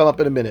which is going to come up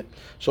in a minute.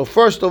 So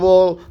first of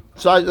all,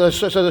 so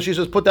she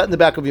says, put that in the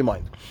back of your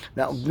mind.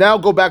 Now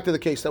go back to the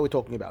case that we're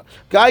talking about.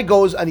 Guy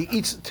goes and he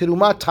eats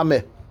teruma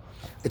tameh.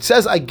 It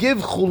says, I give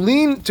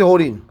chulin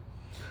tehorin.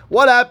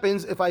 What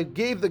happens if I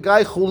gave the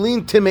guy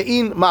chulin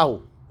temein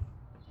mahu?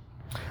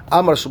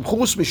 Amar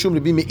sumchus mishum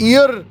Rabbi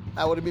Meir.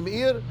 How would Rabbi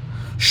Meir?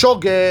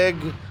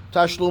 Shogeg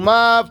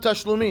tashlumav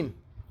tashlumin.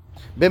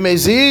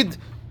 Bemezid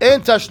en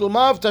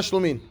tashlumav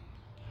tashlumin.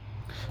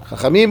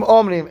 חכמים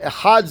אומרים,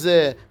 אחד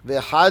זה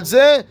ואחד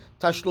זה,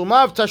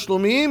 תשלומיו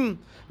תשלומים,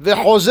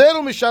 וחוזר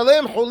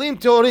ומשלם חולים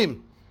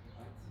טהורים.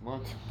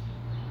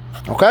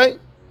 Okay?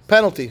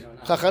 Penalty.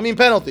 חכמים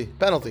penalty.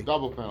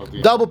 Double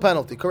penalty. Double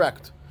penalty,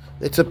 correct.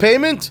 It's a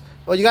payment,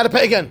 or you got to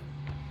pay again.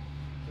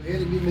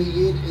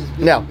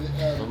 Now,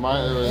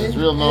 It's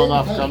real no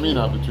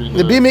nafkamina between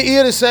the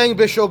Bimeir is saying,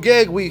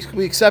 B'shogeg,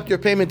 we accept your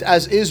payment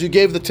as is. You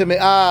gave the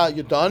Time'ah,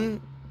 you're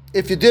done.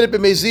 If you did it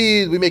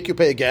B'mezid, we make you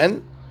pay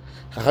again.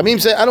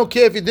 Chachamim say, I don't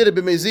care if you did it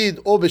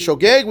B'mezid or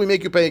B'shogeg, we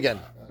make you pay again.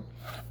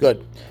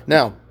 Good.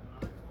 Now,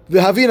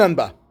 V'havinan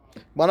ba.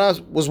 Mana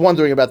was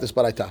wondering about this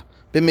baraita.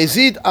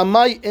 B'mezid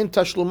amay en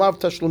tashlumav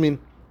tashlumin.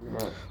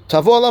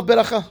 Tavo alav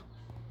beracha.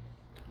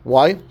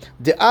 Why?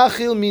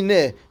 De'achil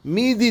mineh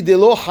midi de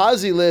lo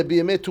hazi le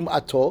b'yemei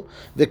tum'ato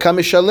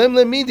ve'kameshalem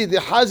le midi de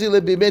hazi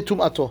le b'yemei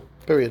tum'ato.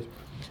 Period.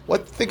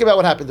 Think about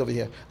what happened over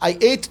here. I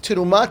ate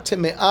terumah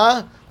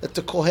teme'ah that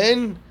the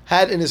Kohen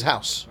had in his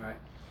house. Right.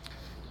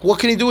 What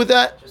can he do with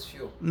that? Just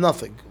fuel.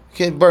 Nothing. He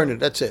can't burn it.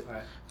 That's it.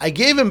 Right. I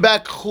gave him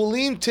back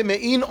chulin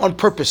teme'in on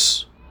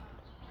purpose.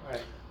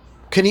 Right.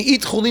 Can he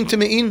eat chulin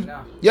teme'in?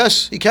 No.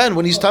 Yes, he can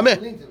when he's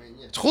tameh.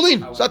 It's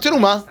chulin. It's not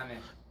terumah.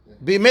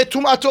 B'yemei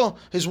tum'ato.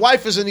 His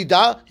wife is an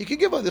idah. He can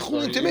give her the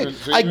chulin teme'in.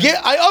 I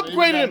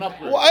upgraded him.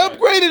 I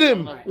upgraded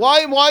him.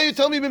 Why are you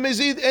telling me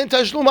b'mezid en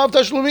tashlum av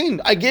tashlumin?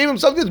 I gave him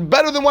something that's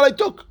better than what I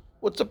took.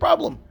 What's the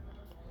problem?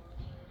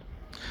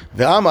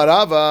 Ve'amar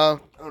Rava.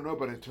 I don't know,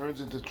 but it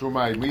turns into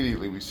truma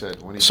immediately. We said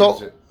when he So,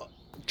 gives it.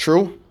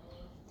 True.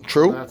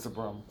 That's the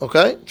problem.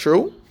 Okay,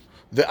 true.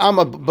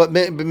 But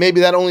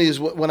maybe that only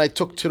is when I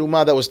took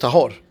terumah that was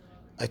tahor.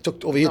 I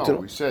took over here. No,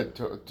 we said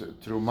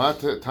truma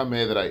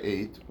tameh that I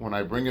ate. When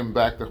I bring him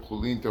back the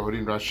chulin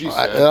tehorin, Rashi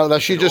said.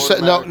 Rashi just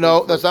said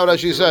no. That's not what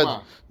Rashi said.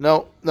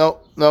 No.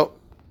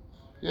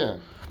 Yeah.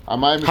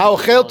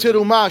 Ha'ochel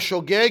terumah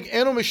shogeg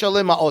enu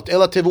mishalem ma'ot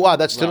ela tevuah.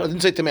 That's didn't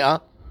say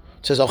teme'ah.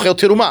 It says ha'ochel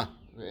terumah.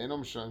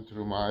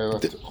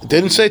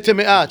 Didn't say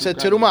teme'ah. It said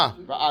terumah.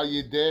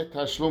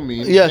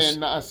 Yes.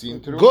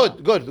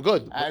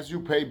 Good. As you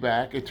pay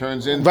back, it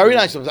turns into very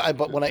nice.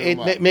 But when I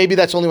ate, maybe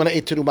that's only when I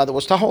ate terumah that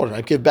was tahor.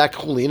 I give back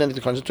chulin and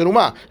it turns into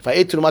terumah. If I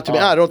ate terumah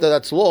teme'ah, I don't know that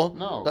that's law.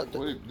 No,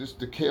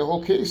 the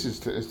whole case is.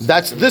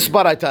 That's this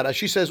baraita.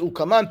 She says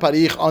ukaman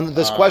parich on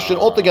this question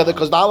altogether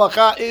because the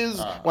halacha is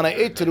when I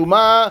ate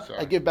terumah,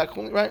 I give back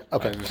chulin. Right?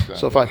 Okay.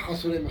 So fine.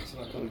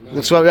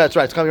 That's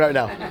right. It's coming right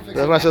now.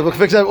 That's why I said we'll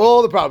fix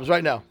all the problems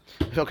right now.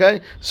 Okay,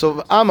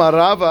 so Amar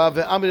Rava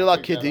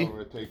ve'Amrila Kiddi.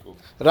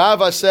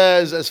 Rava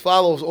says as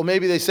follows, or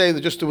maybe they say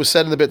that just it was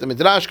said in the Beit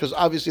Midrash because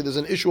obviously there's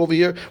an issue over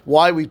here.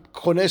 Why we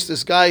kones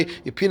this guy?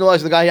 You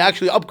penalize the guy. He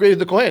actually upgraded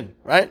the Kohen,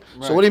 right?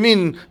 So what do you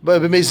mean?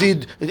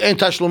 B'mezid en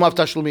tashlum av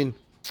tashlumin.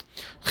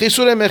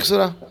 Chisure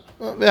mechzera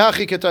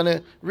ve'hachi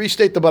ketane.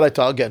 Restate the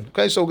baraita again.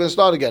 Okay, so we're going to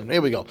start again.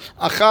 Here we go.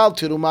 Achal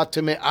tirumat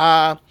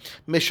teme'ah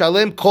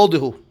meshalem kol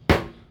dehu.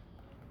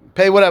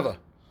 Pay whatever.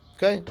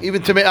 Okay,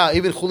 even teme'ah,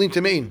 even chulin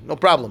teme'in, no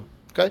problem.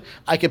 Okay,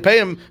 I can pay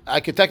him. I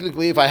can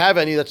technically, if I have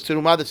any that's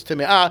terumah, that's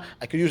teme'ah,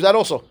 I could use that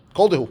also.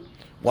 Kol dehu.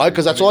 Why?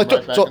 Because that's all I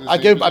took. So I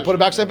put it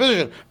back to the same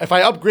position. If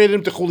I upgraded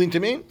him to chulin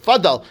teme'in,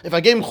 faddal. If I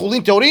gave him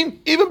chulin tehorin,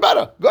 even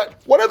better. Good.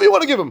 Whatever you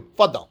want to give him,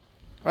 faddal.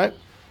 Right?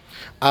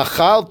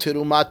 Achal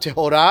terumah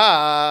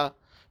tehora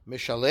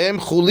mishalem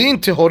chulin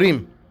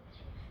tehorim.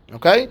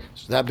 Okay,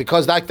 so that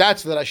because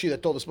that's the Rashi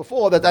that told us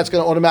before that's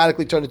going to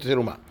automatically turn into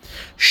terumah.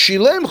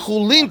 Shilem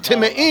chulin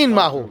teme'in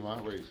mahu.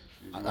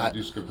 I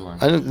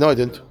didn't. No, I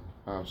didn't.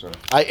 Oh, I'm sorry.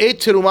 I ate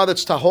terumah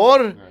that's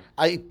tahor.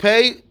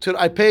 Yeah.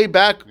 I pay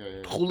back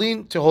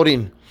chulin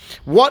tehorin.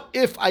 What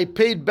if I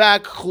paid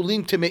back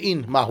chulin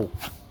teme'in mahu?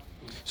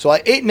 So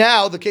I ate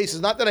now. The case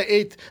is not that I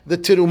ate the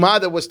terumah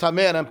that was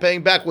tameh and I'm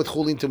paying back with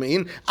chulin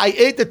teme'in. I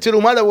ate the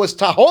terumah that was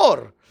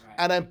tahor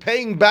and I'm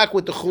paying back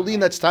with the chulin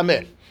that's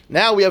tameh.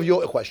 Now we have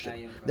your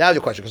question. Now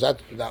your question, because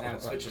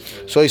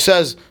that. So he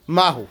says,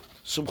 Mahu.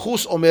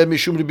 Sumchus omer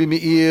mishum Rabbi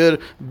Meir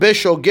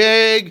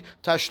beshogeg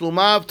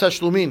tashlumav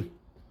tashlumin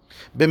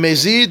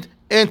b'mezid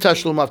en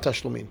tashlumav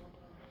tashlumin.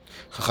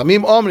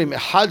 Chachamim omrim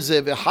echad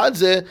ze v'echad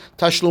ze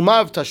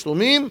tashlumav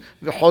tashlumin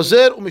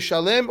v'chozer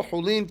u'mishalem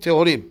chulin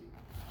tehorim.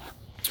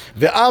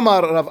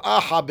 Ve'amar Rav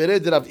Acha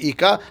bered Rav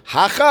Ika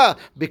hacha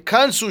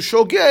bekansu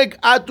shogeg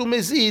atu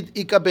mezid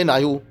ika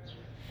benayu.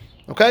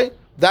 Okay.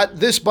 That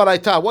this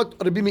baraita, what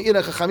Rabbi Meir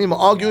and Chachamim are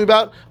arguing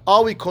about,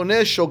 are we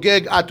konesh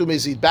shogeg atu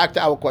mezid? Back to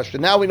our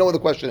question. Now we know what the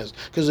question is.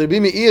 Because Rabbi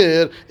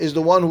Meir is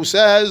the one who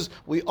says,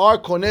 we are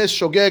konesh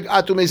shogeg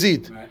atu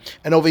mezid. Right.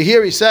 And over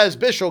here he says,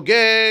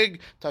 beshogeg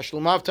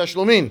tashlumav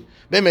tashlumin.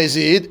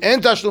 Bemezid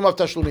and tashlumav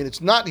tashlumin. It's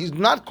not, he's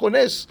not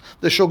konesh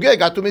the shogeg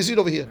atu mezid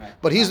over here. Right.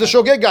 But he's the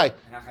shogeg guy.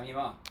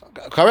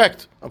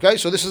 Correct. Okay,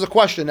 so this is a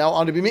question now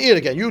on Rabbi Meir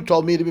again. You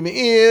told me Rabbi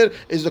Meir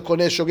is the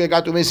konesh shogeg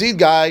atu mezid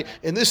guy.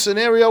 In this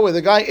scenario where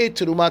the guy ate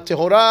terumah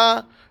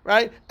tehora,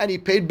 right, and he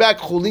paid back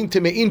chulin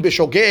teme'in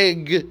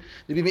b'shogeg,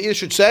 Rabbi Meir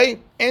should say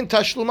and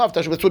tashlumav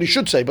tashlumin. That's what he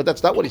should say, but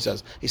that's not what he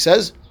says. He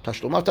says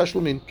tashlumav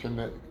tashlumin.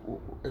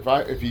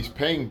 If he's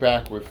paying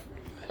back with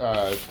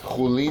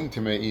chulin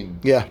teme'in,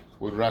 yeah,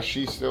 would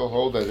Rashi still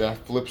hold that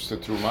flips to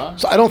Truma?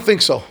 So I don't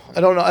think so.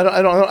 I don't know.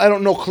 I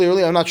don't know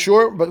clearly. I'm not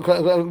sure. But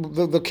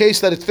the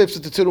case that it flips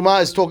to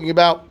Teruma is talking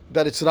about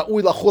that it's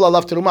Ra'ui Lachul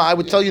Alav Teruma. I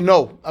would tell you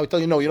no. I would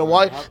tell you no. You know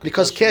why?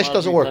 Because cash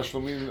doesn't work.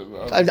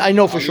 I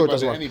know for sure it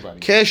doesn't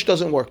work. Cash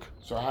doesn't work.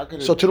 So how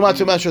could it? So Teruma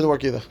doesn't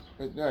work either.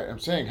 I'm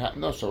saying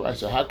no. So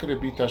how could it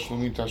be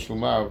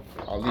Tashlumav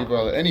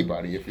Aliva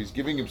anybody if he's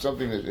giving him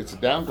something that it's a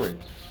downgrade?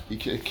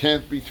 It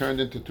can't be turned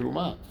into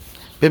Teruma.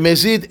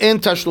 B'mezid en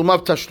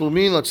tashlumav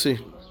tashlumin. Let's see.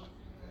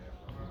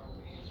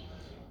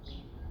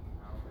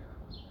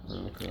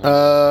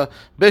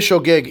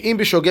 Beshogeg. Im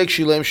beshogeg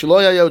shilem shelo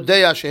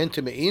yodea shehen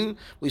temein.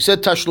 We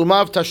said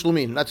tashlumav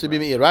tashlumin. That's the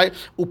b'meir, right?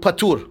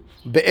 Upatur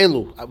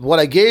be'elu. What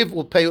I gave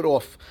will pay it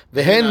off.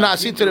 Vehen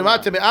na'asin teruma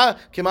temea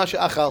kema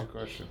she'achal.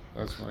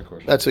 That's my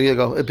question. That's where you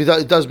go. It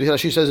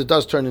does. She says it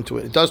does turn into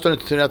it. It does turn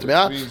into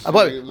temea.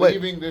 Wait,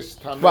 leaving this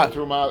tameh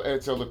teruma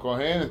etzel the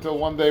kohen until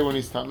one day when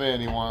he's tameh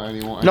and he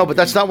want. No, but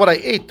that's not what I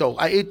ate though.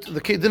 I ate the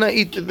case. Didn't I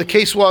eat the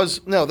case?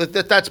 Was no.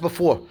 That's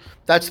before.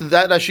 That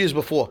Rashi is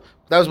before.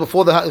 That was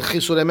before the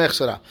Chisurei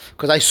Mechsera.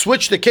 Because I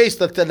switched the case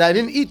that I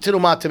didn't eat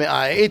teruma temea.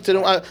 I ate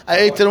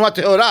teruma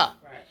tehora.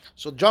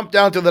 So jump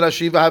down to the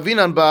Rashi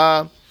v'havinan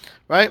ba,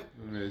 right?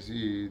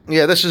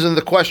 Yeah, this is in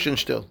the question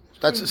still.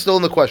 That's still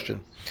in the question.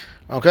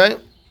 Okay?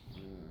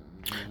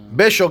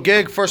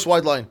 Beshogeg, first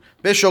wide line.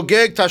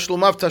 Beshogeg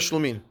tashlumav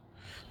tashlumin.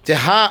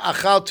 Teha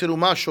achal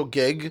teruma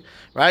shogeg,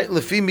 right?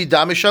 Lefi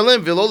midah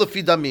mishalem velo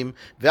lefi damim.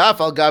 Ve'af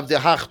al gav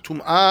dehach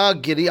tum'ah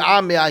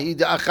giri'ah me'ahi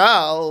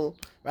de'achal.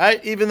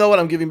 Right? Even though what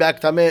I'm giving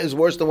back tameh is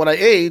worse than what I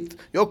ate,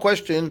 your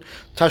question,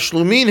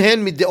 tashlumin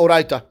hen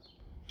mideoraita.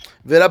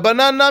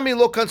 Ve'rabanan nami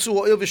lo kansu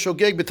ho'il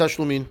v'shogeg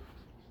b'tashlumin.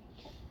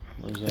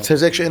 It's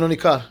hezek she'eno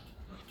nikar.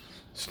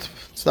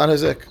 It's not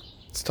hezek.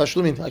 It's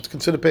tashlumin. It's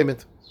considered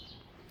payment.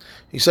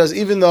 He says,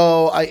 even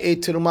though I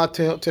ate teruma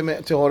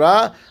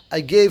tehora,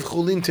 I gave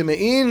chulin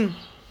temein,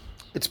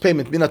 it's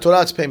payment. Mina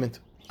Torah, it's payment.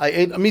 I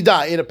ate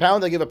a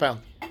pound, I give a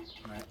pound. Right.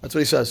 That's what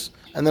he says.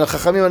 And then the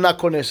chachamim are not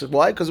kones.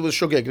 Why? Because it was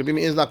shogeg. Rabbi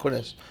Meir is not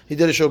kones. He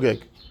did a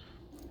shogeg.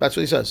 That's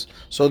what he says.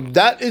 So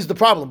that is the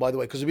problem, by the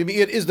way, because Rabbi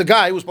Meir is the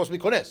guy who's supposed to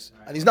be kones,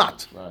 and he's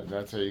not. Right.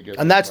 That's how you get.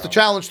 And that's the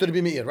challenge to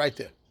Rabbi Meir, right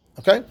there.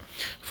 Okay,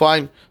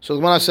 fine. So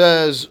the Gemara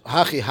says,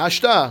 "Hachi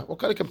hashta." What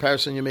kind of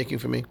comparison you're making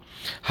for me?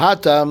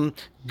 Hatam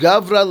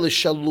gavra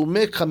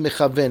l'shalumecha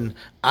mechaven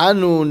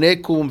anu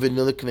nekum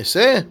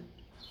v'nilikneseh.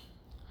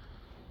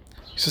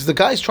 He says the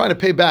guy's trying to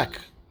pay back.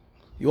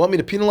 You want me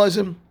to penalize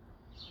him?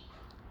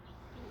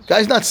 The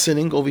guy's not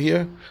sinning over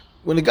here.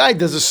 When the guy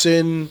does a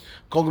sin,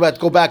 go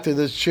back to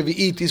the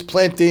Shavuot, he's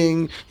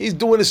planting, he's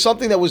doing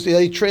something that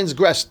he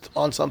transgressed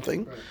on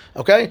something,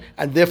 okay?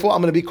 And therefore, I'm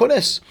going to be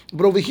kones.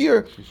 But over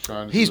here,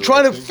 he's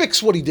trying to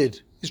fix what he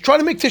did. He's trying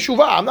to make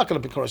teshuvah. I'm not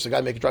going to be kones. The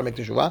guy trying to make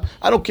teshuvah.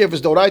 I don't care if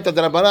it's doraita,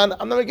 derabanan.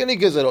 I'm not making any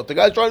gezerot. The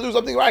guy's trying to do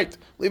something right.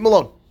 Leave him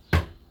alone.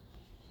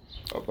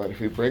 Oh, but if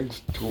he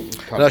brings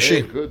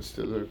goods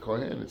to the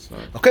kohen, it's not.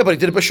 Okay, but he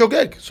did it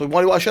b'shogeg. So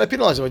why should I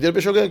penalize him? He did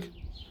it b'shogeg.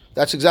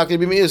 That's exactly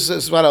what Meir is.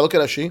 Look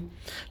at Rashi.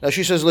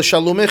 Rashi says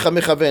l'shalumecha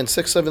mechaven,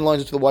 6-7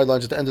 lines into the wide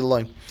lines at the end of the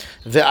line.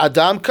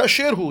 Ve'adam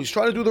kasherhu. He's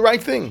trying to do the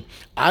right thing.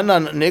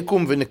 Anan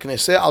nekum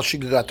v'nikneseh al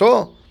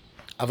shigrato,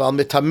 aval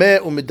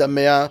metameh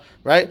u'medamea.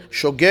 Right?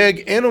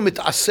 Shogeg enu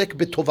mit'asek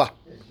b'tova.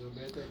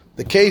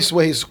 The case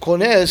where he's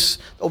kones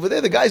over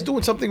there, the guy's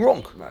doing something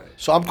wrong. Right.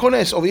 So I'm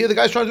kones over here. The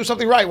guy's trying to do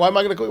something right. Why am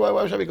I going to?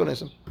 Why should I be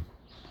kones him?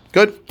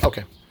 Good.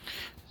 Okay.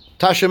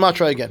 Tashema,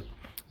 try again.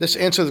 This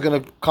answer is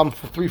going to come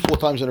 3-4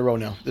 times in a row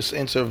now. This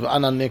answer of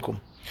Anan Nekum.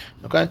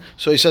 Okay?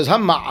 So he says,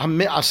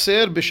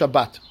 Me'aser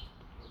b'Shabbat.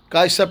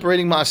 Guy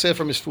separating Ma'aser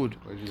from his food.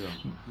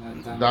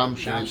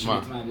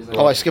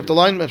 Oh, I skipped the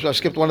line? I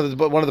skipped one of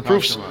the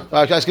proofs?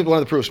 I skipped one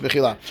of the proofs.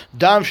 Mechila.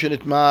 Dam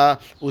shenitma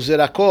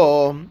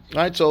uzerako.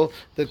 Right? So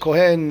the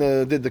Kohen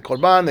did the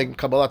Korban, the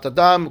Kabbalat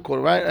Adam,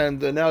 right? And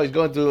now it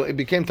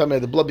became Tameh.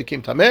 The blood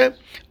became Tameh,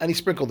 and he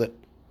sprinkled it.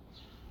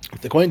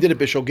 If the Kohen did it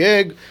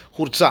b'Shogeg,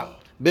 Hurtza.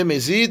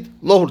 B'mezid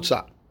lo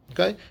hurtza.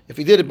 Okay, if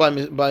he did it by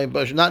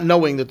not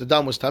knowing that the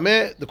dam was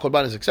tameh, the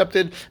korban is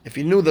accepted. If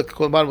he knew that the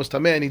korban was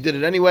tameh and he did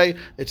it anyway,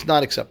 it's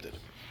not accepted.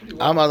 The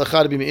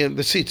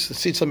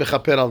seats are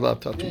mechaper al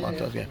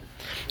tumah.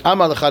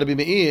 Amar l'chad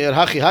b'meir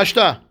hachi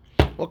hashta.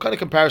 What kind of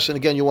comparison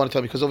again you want to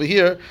tell me? Because over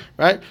here,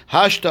 right,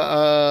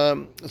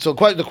 hashta. So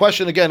the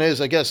question again is,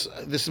 I guess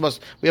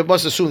we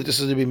must assume that this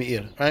is the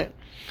b'meir, right?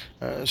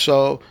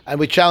 And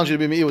we challenge you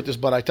to b'meir with this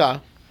baraita.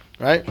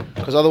 Right?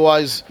 Because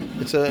otherwise,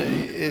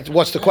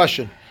 what's the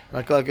question?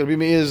 Like Rabbi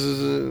Meir is,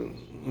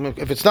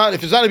 if it's not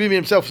Rabbi Meir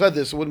himself said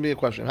this, it wouldn't be a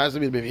question. It has to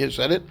be Rabbi Meir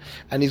said it,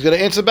 and he's going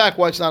to answer back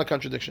why it's not a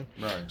contradiction.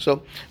 Right.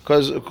 So,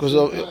 because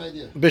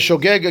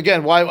b'shogeg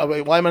again, why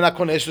am I not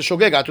konesh the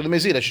shogeg after the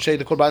mezid? I should say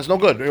the korban is no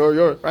good.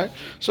 You're right.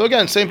 So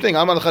again, same thing.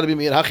 Amar l'chad Rabbi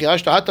Meir hachi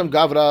hashta hatam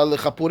gavra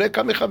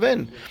l'chapureka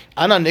mechaven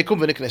ana nekum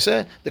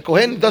v'nikneseh. The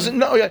kohen doesn't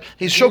know.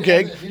 He's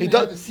shogeg. He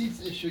does the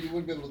seats issue. You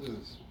wouldn't be able to do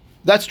this.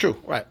 That's true.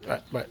 Right.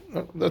 But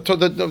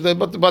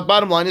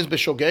bottom line is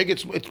b'shogeg.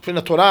 It's in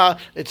the Torah.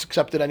 It's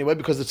accepted anyway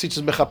because the tzitz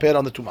is mechaper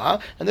on the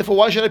tumah, and therefore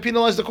why should I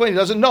penalize the kohen? He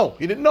doesn't know.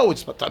 He didn't know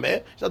it's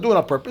tameh. He's not doing it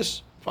on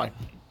purpose. Fine.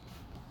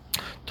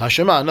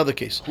 Tashema, another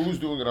case. Who's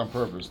doing it on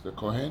purpose? The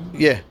kohen?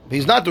 Yeah,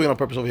 he's not doing it on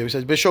purpose over here. He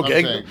says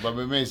b'shogeg. But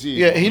b'mezid.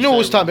 Yeah, he knew it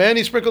was tameh and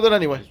he sprinkled it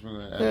anyway.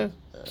 Yeah,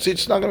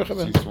 tzitz not going to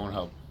mechaper. Tzitz won't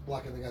help.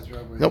 Blocking the guy's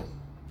driveway. Nope.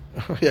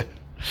 Yeah.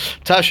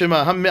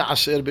 Tashema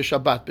hamme'aser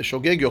b'Shabbat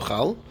b'shogeg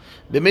yochal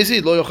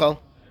b'mezid lo yochal.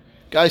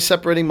 Guy's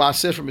separating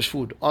maaser from his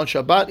food on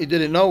Shabbat. He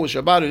didn't know it was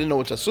Shabbat. He didn't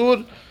know it's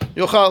asur.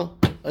 Yochal.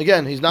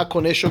 Again, he's not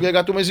koneh shogeg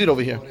atu mezid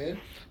over here.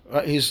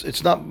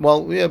 It's not,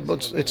 well, yeah,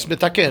 but it's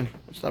mitaken.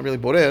 It's not really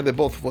borer. They're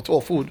both, it's all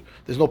food.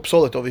 There's no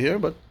psolet over here,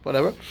 but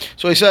whatever.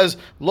 So he says,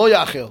 lo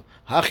yachil.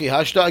 Hachi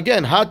hashta,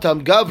 again,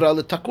 hatam gavra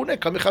letakune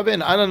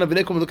kamichaven. Ana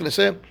navinekum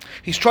l'kneseh.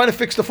 He's trying to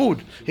fix the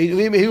food.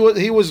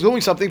 He was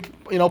doing something,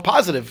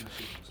 positive.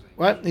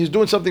 Right? He's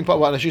doing something,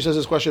 what? She says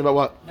this question about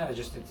what? No,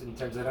 just it's in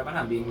terms of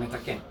Rabbanan being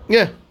metaken.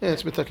 Yeah,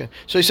 it's mitaken.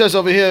 So he says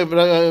over here,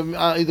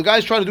 the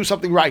guy's trying to do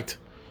something right.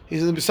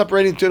 He's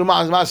separating to the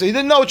Ma'as. He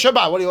didn't know it's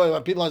Shabbat. What do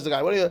you penalize the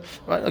guy? Right?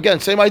 Again,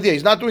 same idea.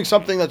 He's not doing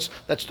something that's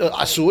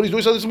asur. He's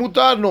doing something that's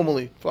mutar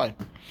normally. Fine.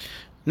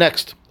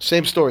 Next,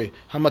 same story.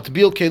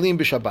 Hamatbil kelim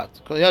b'Shabbat.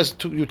 He has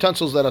two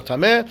utensils that are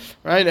tameh,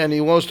 right? And he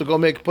wants to go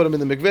put them in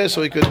the mikveh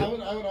so he could. I would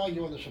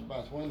argue on the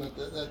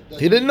Shabbat.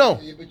 He didn't know.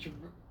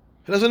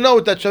 He doesn't know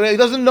that today. He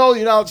doesn't know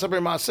you're not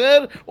separating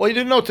maaser, or he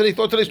didn't know today. He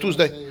thought today's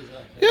Tuesday.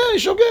 Yeah,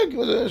 he's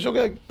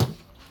shogeg.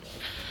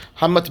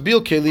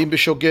 Hamatbil kelim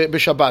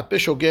b'Shabbat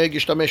b'shogeg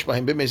yishtamesh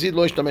b'hem b'mezid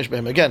lo yishtamesh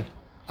b'hem. Again,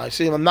 I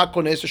say I'm not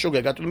kones to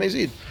shogeg atu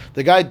mezid.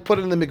 The guy put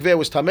it in the mikveh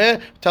was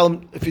tameh. Tell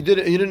him if you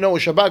didn't know it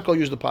was Shabbat, go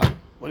use the pot.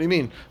 What do you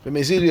mean?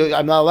 B'mezid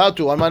I'm not allowed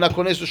to. I'm not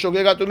kones to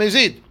shogeg atu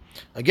mezid.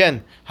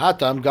 Again,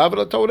 hatam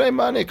gavra taurei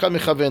mane kal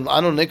mechaven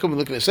anu nekum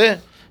l'kneseh.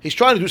 He's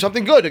trying to do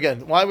something good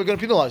again. Why are we going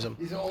to penalize him?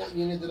 These are all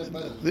unit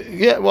derabanan.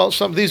 Yeah, well,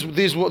 these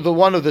the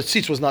one of the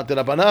tzitz was not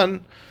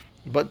derabanan.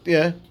 But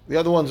yeah, the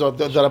other ones are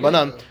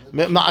derabanan.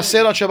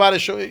 Maaser on Shabbat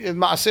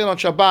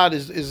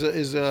is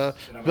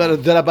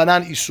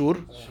derabanan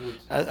isur,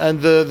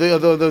 and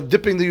the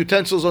dipping the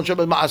utensils on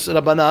Shabbat maaser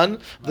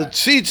rabanan. The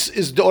tzitz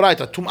is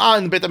deoraita. Tum'ah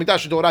in Beit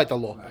Hamikdash is deoraita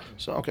law.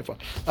 So okay, fine.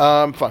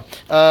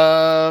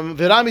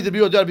 Verami de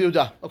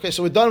Biuda. Okay,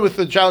 so we're done with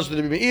the challenge to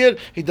the Meir.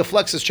 He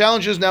deflects his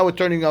challenges. Now we're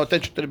turning our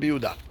attention to the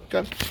Biuda.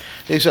 Okay,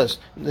 he says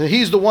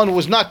he's the one who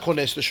was not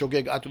kones to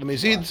shogeg atu the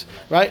mezid,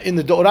 right? In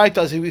the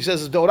deoraitas, he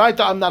says deoraita,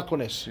 I'm not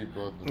kones.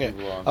 Yeah.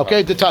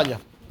 Okay, Tanya.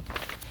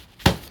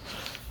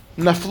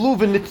 Naflu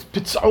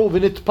v'nitpitzau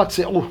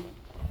v'nitpatzeu.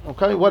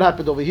 Okay, what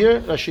happened over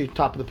here? Rashi,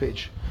 top of the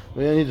page.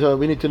 We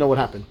need to know what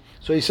happened.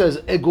 So he says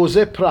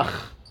egoze prach.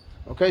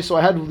 Okay, so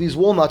I had these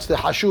walnuts, the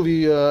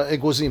hashuvi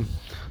egozim.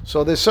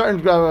 So there's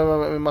certain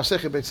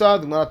Masechet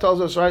Beitzad, the Gemara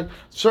tells us, right?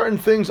 Certain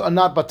things are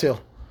not batil.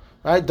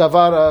 Right,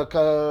 davar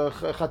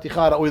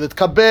chatichara or that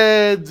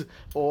kabed,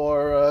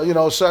 or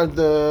certain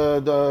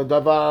the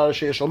davar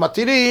sheyesh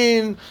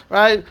matirin.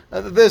 Right,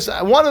 this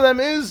one of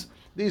them is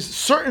these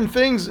certain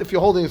things. If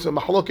you're holding it's a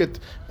mahloket,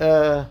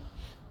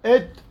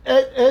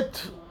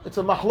 it's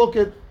a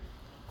mahloket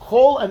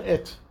chol and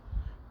et.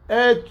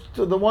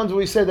 The ones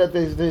we say that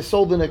they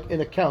sold in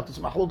a count. It's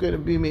mahloket to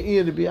be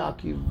meir, to be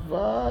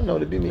akiva, no,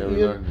 to be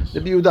meir, to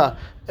be Yehuda.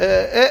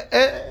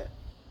 Et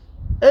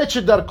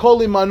shedar kol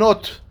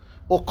imanot.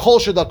 Or kol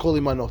shedar kol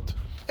imanot.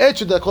 Et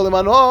shedar kol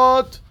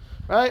imanot,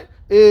 right,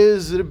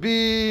 is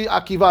Rabbi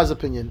Akiva's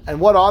opinion. And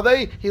what are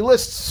they? He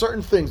lists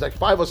certain things, like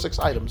 5 or 6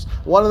 items.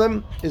 One of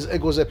them is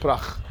egoze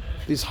prach.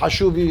 These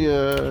hashuvi,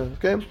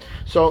 okay?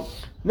 So,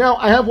 now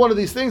I have one of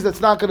these things that's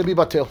not going to be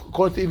batil.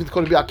 According to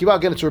Rabbi Akiva,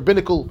 again, it's a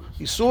rabbinical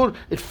isur.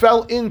 It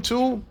fell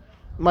into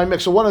my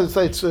mix. So one of the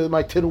sites,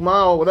 my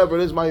teruma or whatever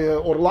it is, my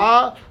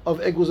orla of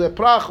egoze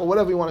prach or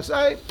whatever you want to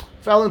say,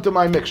 fell into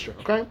my mixture,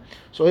 okay?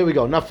 So here we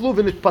go. Naflu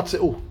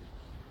v'nitpatzeu.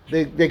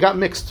 They got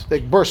mixed.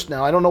 They burst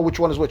now. I don't know which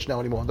one is which now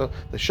anymore.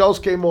 The shells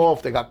came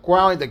off. They got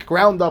ground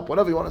up.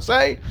 Whatever you want to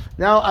say.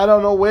 Now I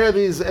don't know where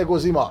these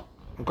egozim are.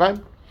 Okay.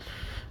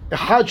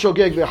 Echad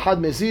shogeg ve'echad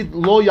mezid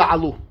lo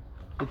ya'alu.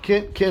 You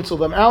can't cancel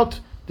them out.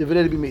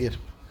 Divrei Rabbi Meir.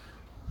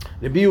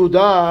 Rabbi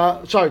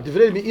Yehuda. Sorry,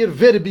 Divrei Rabbi Meir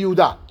ve'Rabbi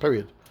Yehuda.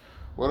 Period.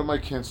 What am I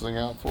canceling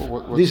out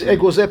for? These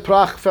egoze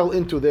prach fell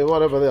into there.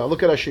 Whatever they are.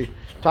 Look at Rashi.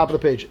 Top of the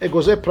page.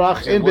 Egoze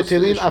prach en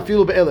betelin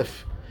afilu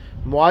be'elef.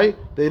 Why?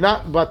 They're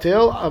not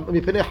batel.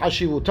 מפני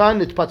חשיבותן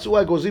נתפצעו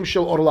הגוזים של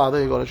אורלה.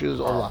 There you go. She's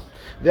אורלה.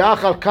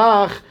 ואחר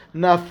כך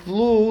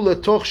נפלו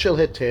לתוך של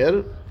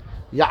היתר.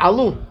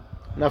 יעלו.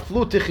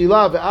 נפלו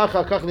תחילה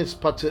ואחר כך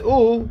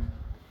נתפצעו.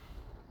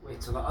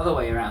 Wait, so the other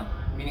way around,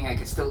 meaning I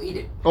could still eat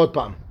it. עוד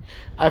פעם.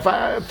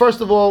 First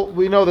of all,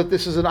 we know that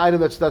this is an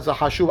item that's a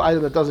hashuv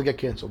item that doesn't get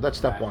canceled. That's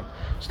step 1.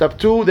 Step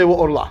 2, they were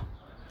orla.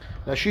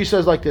 Now she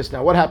says like this.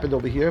 Now what happened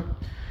over here?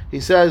 He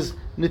says,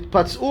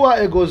 נתפצעו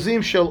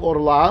האגוזים של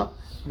אורלה,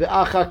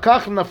 ואחר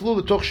כך נפלו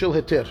לתוך של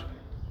היתר.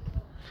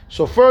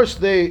 So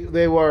first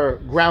they were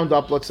ground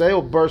up, let's say,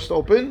 or burst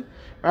open,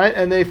 right?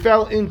 And they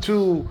fell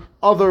into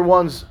other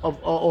ones of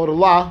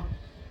orla,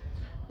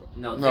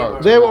 No,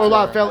 They were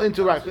orla fell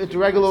into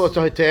regular or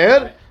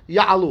heter.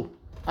 Ya'alu.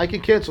 I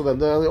can cancel them.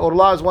 The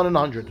orla is 1 in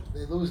 100.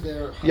 They lose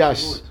their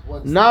Yes.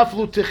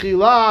 Naflu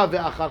techila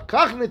ve'achar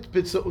kach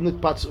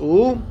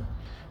nitpatz'u.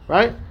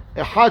 Right?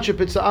 אחד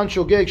שפיצען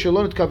שוגג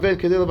שלא נתכוון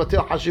כדי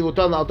לבטל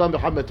חשיבותן לאדם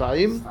בחד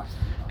מטעים.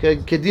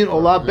 כדין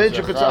עולה בין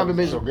שפיצען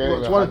במזיד.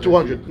 It's 1 in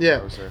 200. Yeah.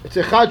 It's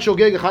אחד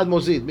שוגג, אחד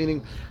מוזיד.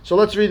 Meaning, so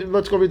let's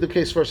go read the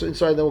case first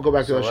inside, then we'll go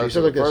back to Rashi. He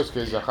says like this. First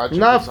case, אחד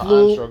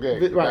שפיצען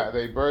שוגג. Right.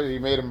 He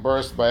made him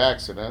burst by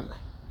accident.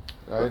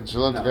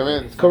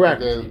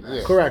 Correct.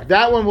 Correct.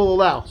 That one will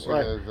allow.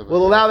 Right.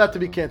 We'll allow that to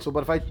be canceled.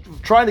 But if I'm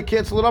trying to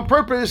cancel it on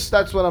purpose,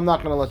 that's what I'm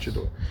not going to let you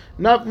do it.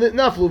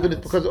 Naflu,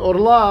 because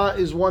orla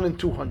is 1 in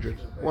 200.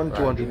 1 in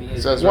 200.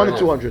 1 in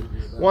 200.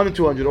 1 in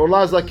 200.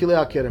 Orla is like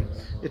kilei hakerem.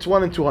 It's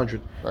 1 in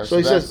 200. Right, so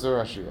he says,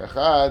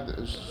 Echad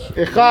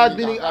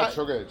meaning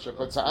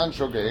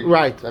shogeg.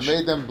 Right. That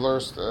made them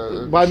burst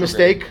by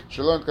mistake.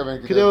 He wasn't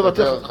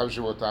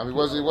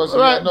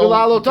right.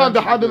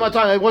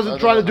 I wasn't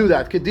trying to do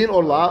that. Kedin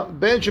orla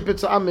ben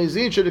shepitza'am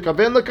mezin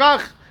shedikaven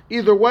lekach.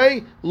 Either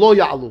way, lo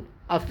ya'alu.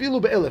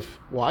 Afilu be'elif.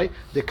 Why?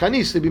 The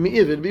kanis be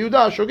me'ir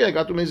be'yudah shogeg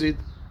atu mezid.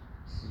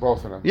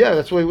 Both of them. Yeah,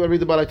 that's why we read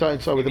the Baraita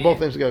and so with the both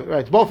names together.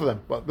 Right, both of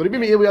them. But Rabbi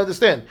Meir, we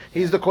understand.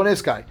 He's the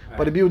Kones guy.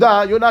 But Rabbi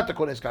Yehuda, you're not the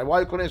Kones guy. Why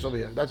are you Kones over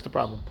here? That's the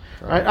problem.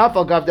 Right?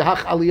 Afal gav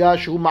dehach aliyah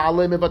shehu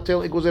ma'aleh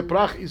mevatel egoze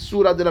prach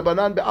isura de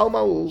rabanan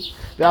be'almahu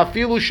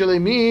ve'afilu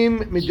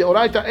shelemim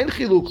mideoraita en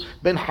chiluk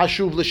ben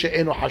hashuv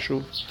l'she'eno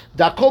hashuv.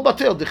 Da'kol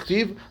batel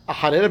dichtiv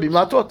acharei Rabbi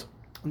Matot.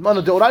 On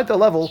a deoraita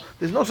level,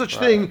 there's no such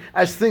thing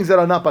as things that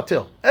are not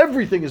batil.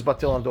 Everything is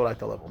batil on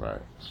deoraita level.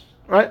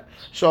 Right?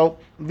 So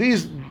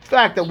these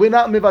fact that we're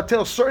not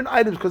mivatel certain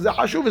items because the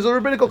hashuv is a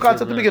rabbinical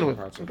concept to begin with.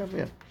 Okay,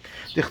 yeah.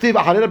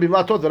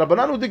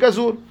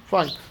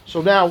 Fine.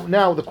 So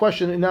now the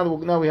question.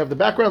 Now we have the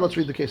background. Let's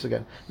read the case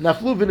again.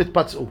 Naflu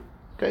v'nitpatzu.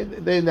 Okay.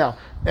 They now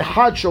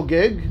ehad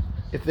shogeg.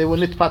 If they were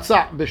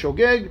nitpatza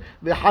b'shogeg,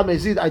 ve'had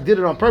mezid. I did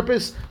it on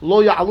purpose.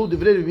 Lo ya'alu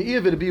divrei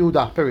Meir v'Rabbi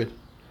Yehuda. Period.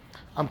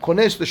 I'm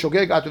kones the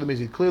shogeg after the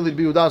mezid. Clearly,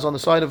 Rabbi Yehuda is on the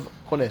side of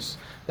kones.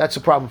 That's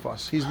a problem for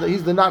us. He's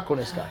the not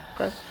kones guy.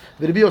 Okay.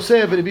 Rabbi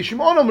Yosef and Rabbi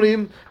Shimon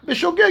omrim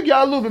b'shogeg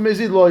ya'alu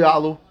b'mezid lo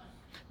ya'alu.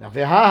 Now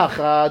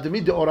v'ha'achad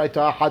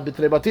mideoraita had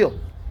b'trei batil.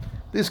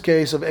 This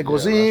case of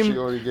egozim,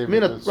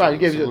 right? He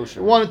gave you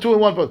 1 and 2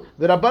 and 1.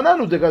 The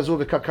Rabbananu degazu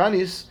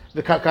v'kakanis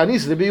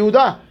Rabbi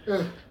Yehuda.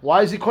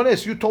 Why is he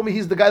kones? You told me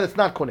he's the guy that's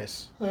not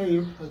kones.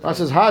 I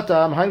says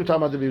hatam haynu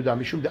tamad Rabbi Yehuda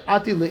mishum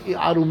de'ati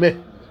le'iarumeh.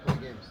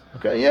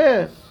 Okay,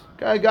 yeah.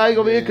 Guy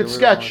over here could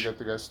sketch. Get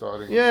the guy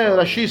starting. Yeah,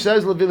 Rashi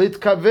says levilit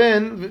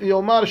kaven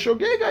yomar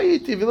shogeg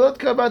ayiti vilot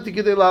kavanti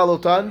kidei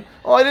la'alotan.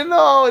 Oh, I didn't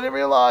know. I didn't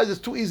realize. It's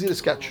too easy to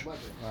sketch.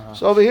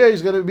 So over here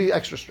he's going to be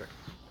extra strict.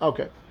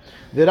 Okay.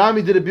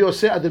 Virami did Rabbi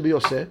Yosef ad Rabbi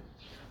Yosef.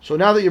 So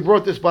now that you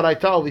brought this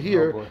baraita over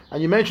here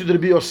and you mentioned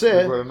Rabbi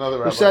Yosef,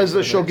 who says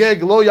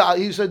shogeg lo ya,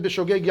 he said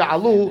b'shogeg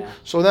ya'alu.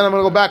 So then I'm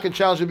going to go back and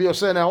challenge Rabbi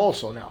Yosef now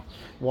also. Now,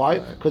 why?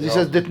 Because he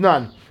says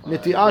ditnan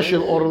neti'ah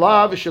shel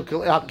orla v'shel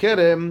kilei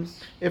hakerem.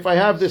 If I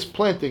have this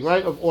planting,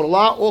 right, of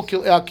orla or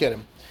kilei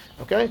hakerem,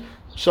 okay.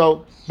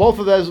 So both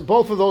of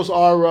those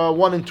are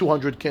 1 in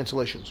 200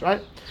 cancellations,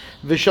 right?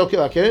 V'shel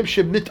kilei hakerem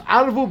shebnit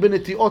arvu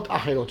b'netiot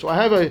acherot. So I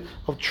have a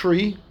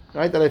tree,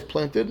 right, that I've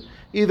planted.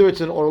 Either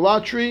it's an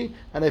orla tree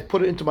and I've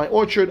put it into my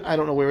orchard. I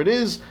don't know where it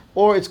is,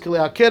 or it's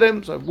kilei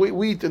hakerem. So I have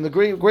wheat in the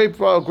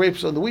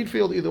grapes on the wheat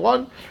field. Either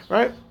one,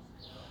 right?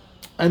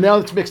 And now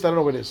it's mixed. I don't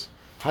know where it is.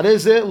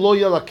 Hareze lo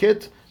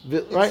yalaket.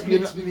 Right?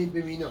 It's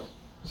mixed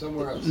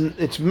somewhere else.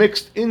 It's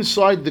mixed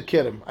inside the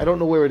kerem. I don't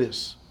know where it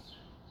is.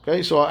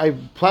 Okay, so I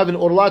have an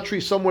orla tree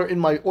somewhere in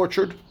my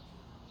orchard.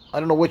 I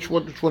don't know which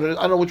one it is. I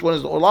don't know which one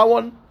is the orla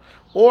one,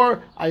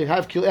 or I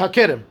have kilei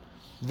hakerem,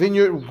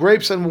 vineyard,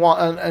 grapes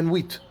and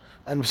wheat.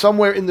 And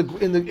somewhere in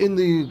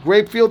the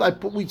grape field I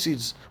put wheat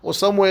seeds, or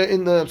somewhere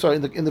in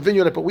the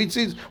vineyard I put wheat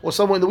seeds, or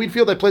somewhere in the wheat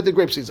field I planted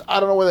grape seeds. I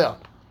don't know where they are.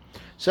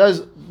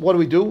 Says, what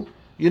do?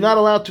 You're not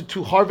allowed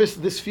to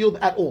harvest this field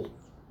at all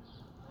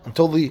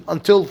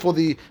until for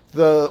the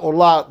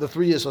orla the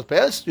 3 years has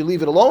passed. You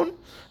leave it alone,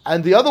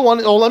 and the other one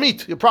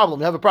olamit. You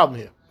have a problem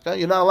here. Okay?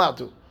 You're not allowed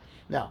to.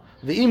 Now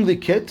the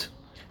imli kit.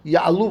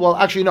 Ya'alu, well,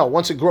 actually, no.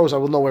 Once it grows, I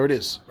will know where it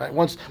is. Right?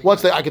 Once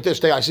I could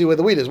just I see where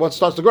the wheat is. Once it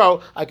starts to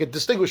grow, I could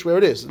distinguish where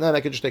it is, and then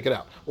I could just take it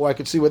out. Or I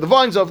could see where the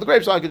vines of the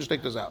grapes are. I could just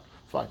take this out.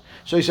 Fine.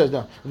 So he says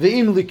now,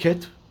 ve'im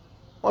likit.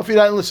 Well, if you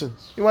didn't listen,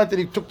 he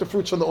took the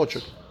fruits from the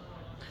orchard.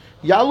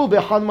 Ya'alu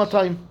be'han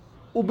matayim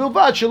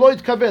ubilvad shelo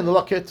yitkaven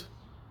l'lakit.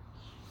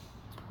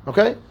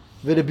 Okay.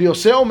 Ve'Rabbi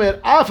Yosef omer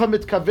af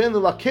hamitkaven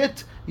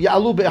l'lakit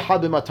ya'alu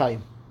be'echad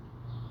be'matayim.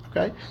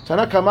 Okay,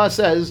 Tanakama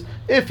says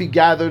if he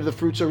gathered the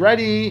fruits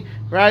already,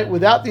 right,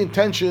 without the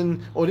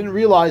intention or didn't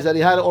realize that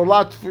he had an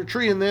orlat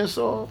tree in there,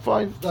 so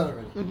fine, done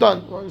already.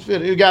 Done. Well,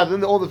 you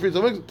gathered all the fruits.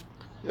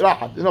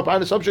 By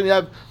assumption you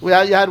had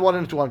 1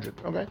 in 200.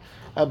 Okay,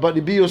 but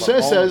Rabbi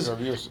Yosef says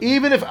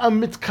even if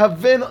I'm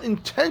mitkaven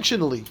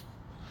intentionally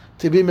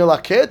to be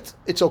milaket,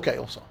 it's okay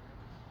also.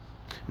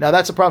 Now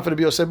that's a problem for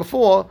Rabbi Yosef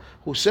before,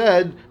 who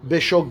said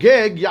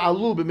beshogeg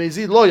ya'alu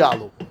b'mezid lo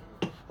ya'alu.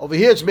 Over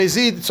here it's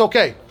mezid, it's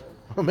okay.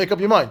 Make up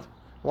your mind.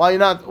 Why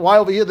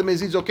over here the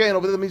mezid's okay and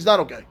over there the mezid's not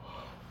okay?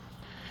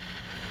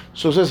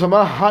 So it says,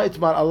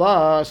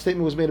 Allah,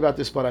 statement was made about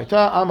this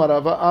baraita.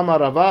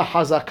 Amarava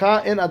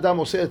hazaka en adam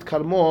oseh et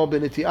karmo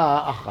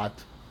beneti'ah achat.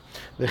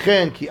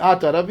 V'chen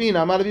ki'ata ravin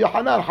amar Rabbi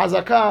Yohanan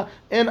hazaka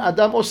en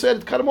adam oseh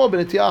et karmo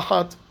beneti'ah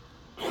achat.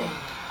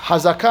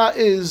 Hazaka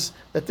is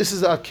that this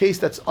is a case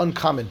that's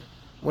uncommon.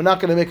 We're not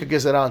going to make a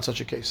gezerah in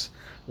such a case.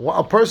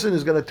 A person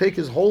is going to take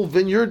his whole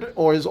vineyard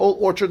or his whole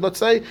orchard, let's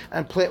say,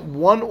 and plant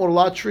one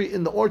orlat tree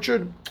in the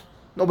orchard.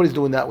 Nobody's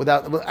doing that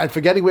and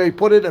forgetting where he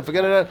put it and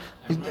forgetting that.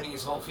 He's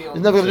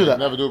never going to do that.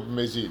 Never do it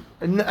mezid.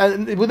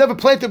 And we never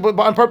plant it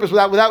on purpose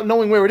without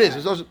knowing where it is.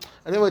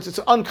 It's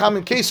an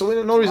uncommon case, so we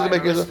have no reason to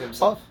make it.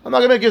 I'm not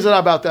going to make it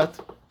about that.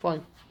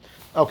 Fine.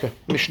 Okay.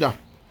 Mishnah.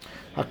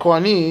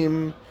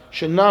 HaKohanim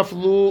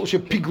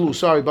shepiglu.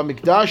 Sorry,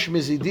 b'mikdash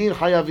mezidin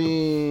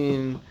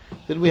hayavin.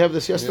 Didn't we have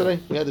this yesterday?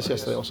 Yeah. We had this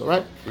yesterday also,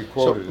 right?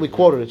 We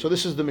quoted it. So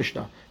this is the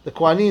Mishnah. The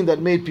Kohanim that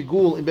made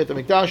pigul in Beit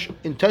HaMikdash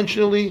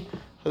intentionally,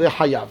 they're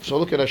hayav. So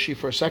look at Rashi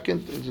for a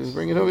second. Did you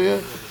bring it over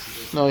here?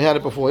 No, he had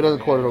it before. He doesn't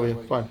quote it over here.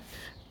 Fine.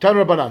 Tan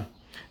Rabbanan.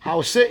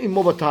 Ha'oseh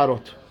imo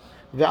b'taharot.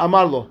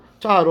 Ve'amar lo.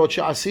 Taharot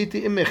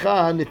she'asiti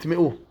imecha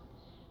nitme'u.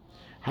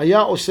 Haya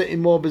oseh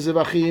imo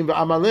b'zevachim.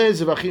 Ve'amar le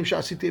zevachim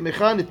she'asiti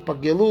imecha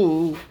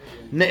nitpagelu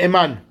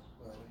ne'eman.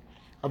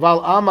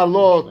 Aval amar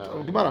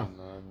lo. Gemara.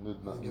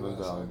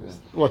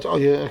 What? Oh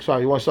yeah,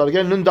 sorry. You want to start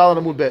again? Nun dal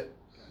and amud bet.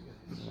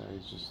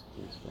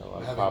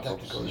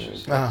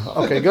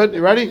 Okay, good.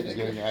 You ready?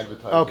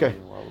 Okay.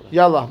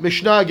 Yalla.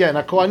 Mishnah again.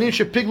 HaKohanim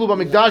shepiglu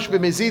b'mikdash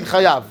b'mezid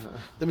chayav.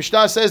 The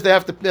Mishnah says they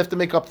have to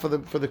make up for the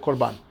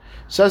korban.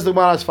 Says the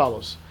Gemara as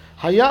follows: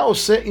 Haya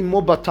oseh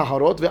imo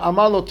b'taharot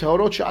ve'amar lo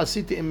taharot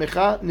she'asiti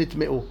imecha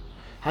nitme'u.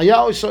 Haya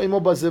oseh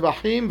imo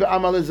b'zevachim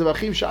ve'amar le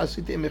zevachim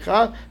she'asiti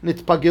imecha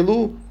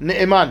nitpagelu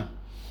ne'eman.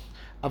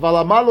 אבל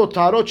אמר לו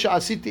טהרות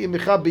שעשיתי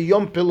עמך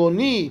ביום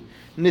פלוני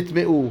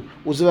נטמעו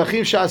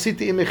וזבחים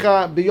שעשיתי עמך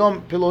ביום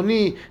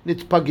פלוני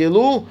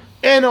נתפגלו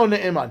אינו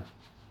נאמן.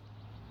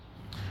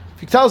 If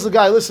he tells the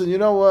guy, listen, the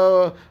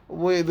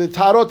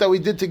taharot that we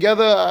did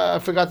together, I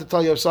forgot to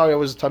tell you, I'm sorry, I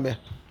was tameh.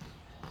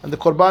 And the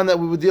korban that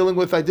we were dealing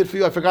with, I did for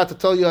you, I forgot to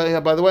tell you,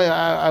 by the way,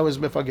 I was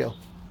mifagel.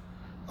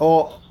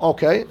 Oh,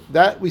 okay,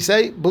 that we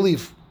say,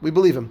 we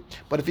believe him.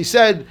 But if he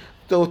said,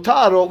 the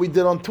taharot we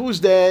did on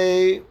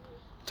Tuesday,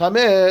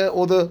 Tameh,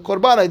 or the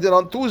korban I did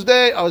on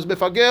Tuesday, I was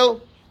mefagel,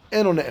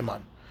 eno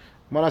ne'eman.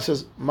 Gemara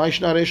says,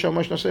 Ma'ishna Reisha,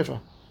 Ma'ishna Sefa.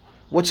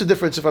 What's the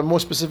difference if I'm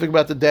more specific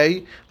about the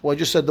day, or I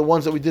just said the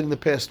ones that we did in the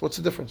past? What's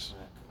the difference?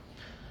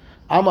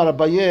 Amar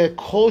Abaye,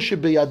 Kol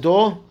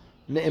shebeyado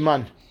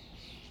ne'eman.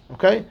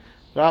 Okay?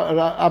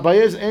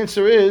 Abaye's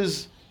answer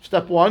is,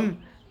 step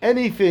one,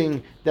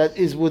 anything that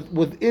is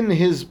within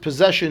his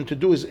possession to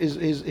do,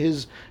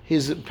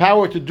 his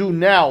power to do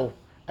now,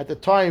 at the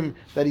time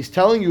that he's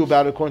telling you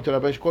about it, according to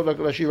Rabbi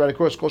Rashi, right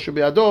across Kol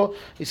Shebeyado,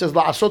 he says,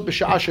 La'asot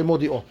b'sha'ah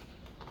shemodi'o.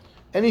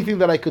 Anything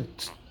that I could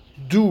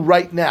do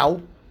right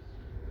now,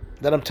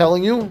 that I'm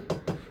telling you,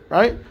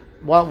 right,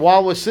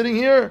 while we're sitting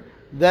here,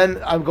 then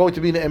I'm going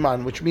to be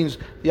ne'eman, which means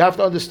you have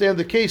to understand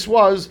the case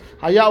was,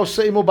 Haya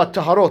oseimu bat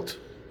taharot.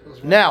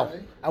 Now,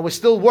 and we're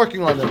still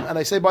working on them. And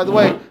I say, by the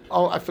way,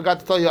 I forgot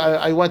to tell you,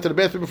 I went to the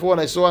bathroom before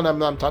and I saw and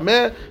I'm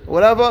tameh,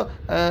 whatever.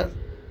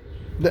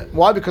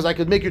 Why? Because I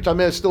could make you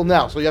tameh still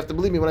now. So you have to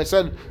believe me when I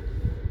said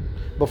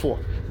before.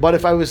 But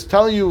if I was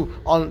telling you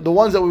on the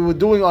ones that we were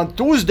doing on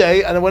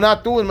Tuesday and we're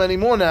not doing them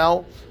anymore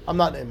now, I'm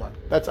not ne'eman.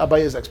 That's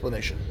Abaye's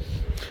explanation.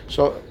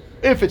 So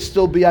if it's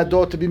still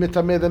biyado to be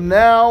mitameh them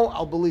now,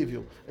 I'll believe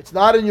you. It's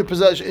not in your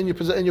possession, in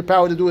your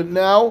power to do it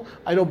now,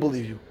 I don't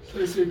believe you. So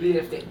this would be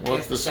if they.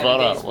 What's the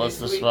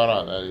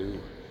svara?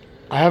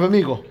 I have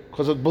amigo.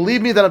 Because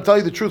believe me that I'm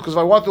telling you the truth. Because if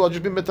I want to, I'll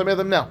just be mitameh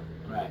them now.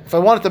 Right. If I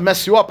wanted to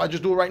mess you up, I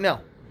just do it right now.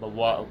 But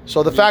why?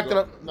 So the fact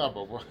that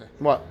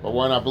what? But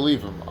why not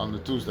believe him on the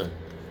Tuesday?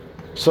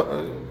 So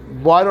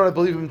why don't I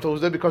believe him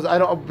Tuesday? Because I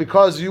don't.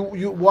 Because you.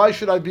 Why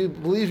should I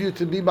believe you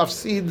to be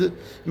mafsid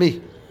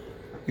me?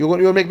 You want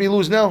to make me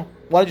lose now?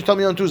 Why did you tell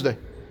me on Tuesday?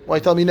 Why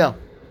tell me now?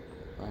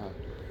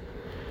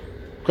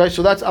 Okay,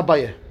 so that's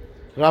Abaye.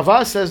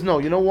 Rava says no.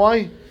 You know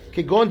why?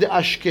 Kegon de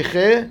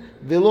ashkeche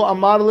velo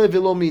amarle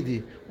velo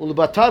midi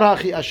ulbatar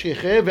hachi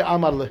ashkeche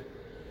ve'amarle.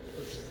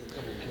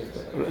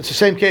 It's the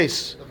same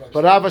case.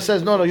 But Rava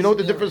says, no. You know what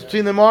the difference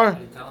between them are?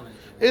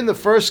 In the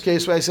first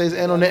case, where I say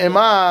Eno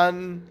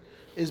Ne'eman,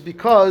 is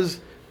because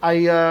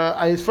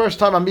I first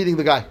time I'm meeting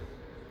the guy.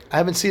 I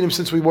haven't seen him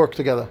since we worked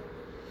together.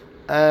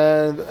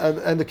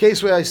 And the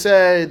case where I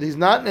said he's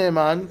not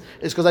Ne'eman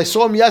is because I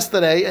saw him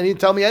yesterday and he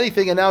didn't tell me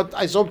anything, and now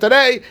I saw him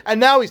today and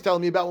now he's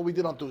telling me about what we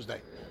did on Tuesday.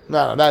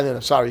 No,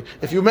 sorry.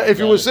 If you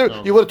were serious,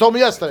 you would have told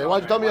me yesterday. Why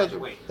did you tell me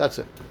yesterday? That's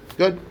it.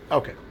 Good?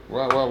 Okay.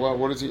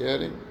 What is he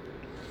adding?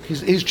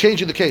 He's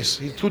changing the case.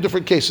 He's two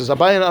different cases.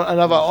 Abaye and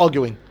Rava are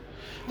arguing.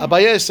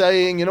 Abaye is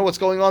saying, you know what's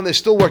going on? They're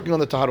still working on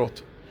the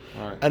taharot.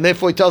 Right. And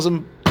therefore he tells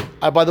him,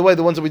 by the way,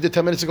 the ones that we did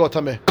 10 minutes ago are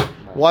tameh. Right.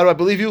 Why do I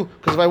believe you?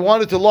 Because if I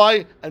wanted to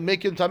lie and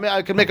make him tameh,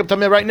 I could make him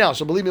tameh right now.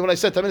 So believe me when I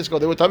said 10 minutes ago,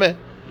 they were tameh.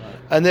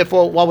 Right. and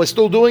therefore, while we're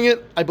still doing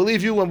it, I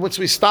believe you. And once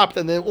we stopped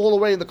and they're all the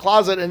way in the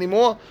closet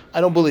anymore,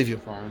 I don't believe you.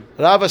 Fine.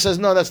 Rava says,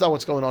 no, that's not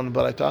what's going on in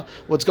Baraita.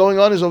 What's going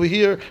on is over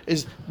here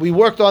is we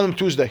worked on them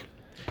Tuesday,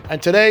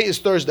 and today is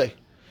Thursday.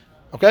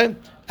 Okay?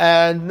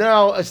 And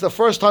now it's the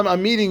first time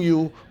I'm meeting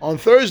you on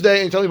Thursday,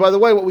 and you tell me, by the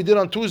way, what we did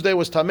on Tuesday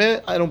was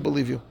Tameh. I don't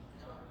believe you.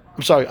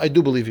 I'm sorry, I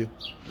do believe you.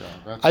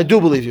 Yeah, I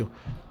do believe you.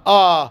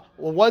 Well,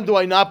 when do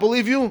I not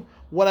believe you?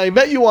 When I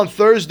met you on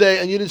Thursday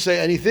and you didn't say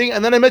anything,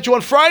 and then I met you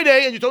on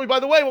Friday and you told me, by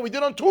the way, what we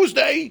did on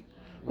Tuesday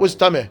was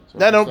Tameh. So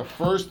the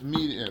first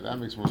meeting, yeah, that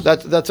makes more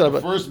sense. That's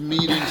the first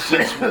meeting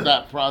since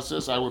that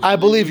process, I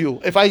believe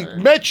you. If I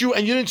met you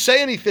and you didn't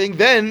say anything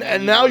then,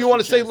 and now you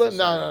want to say,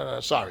 no,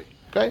 sorry.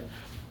 Okay?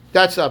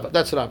 That's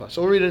Rava.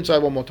 So we'll read it inside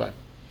one more time.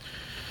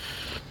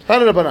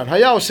 Right,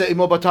 I'll say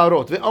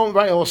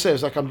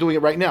it's like I'm doing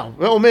it right now.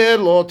 10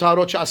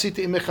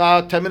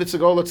 minutes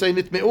ago, let's say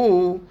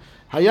nitme'u.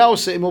 I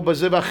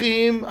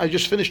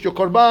just finished your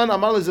korban.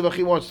 Amal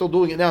zevachim, or I'm still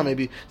doing it now.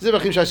 Maybe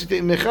zevachim shasiti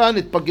imecha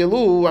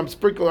nitpagelu. I'm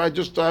sprinkling. I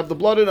just have the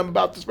blood in. I'm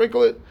about to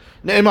sprinkle it.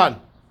 Ne'eman.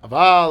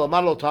 אבל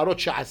אמר לו טהרות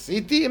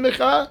שעשיתי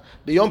עמך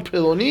ביום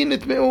פלוני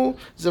נטמעו,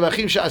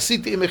 זבחים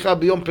שעשיתי עמך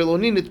ביום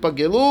פלוני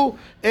נתפגלו,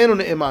 אינו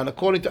נאמן.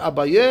 According to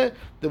Abaye,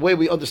 the way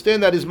we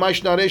understand that is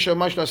Maishna Reisha,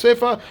 Maishna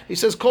Sefa. He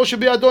says, Kol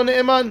shebiado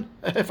ne'eman.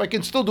 If I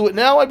can still do it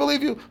now, I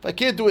believe you. If I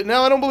can't do it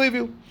now, I don't believe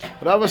you.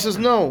 Rava says,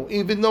 no,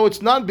 even though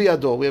it's not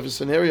biado, we have a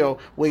scenario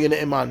where you're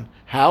ne'eman.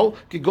 How?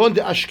 Kigon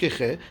de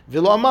ashkeche,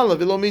 velo amala,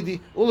 velo midi,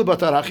 ule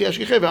batarachi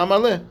ashkeche,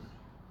 ve'amale.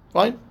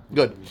 Fine?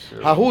 Good.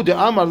 Hahu de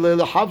amar le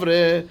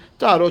lehavre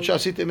tarot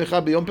shasite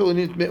mecha biyom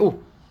peloni nitmeu.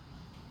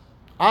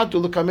 Atu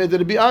lekameh de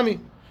Rabbi Ami.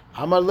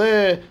 Amar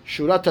le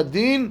shurat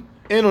hadin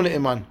eno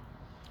ne'eman.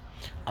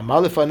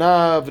 Amar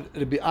lefanav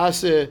Rabbi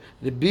Ase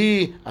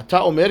Rabbi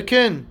ata omer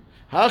ken.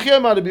 Hachi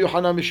amar Rabbi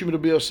Yochanan mishim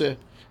Rabbi Yosef.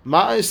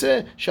 Ma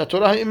ase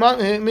she'atorah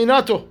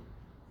he'minato.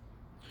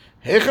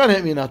 Hechan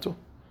he'minato.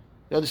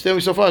 You understand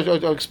me so far?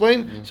 I'll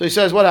explain. Mm-hmm. So he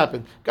says, what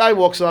happened? Guy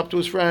walks up to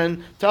his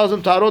friend, tells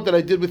him, Tarot that I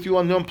did with you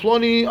on Yom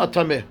Ploni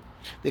Atameh.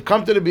 They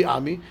come to Rabbi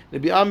Ami.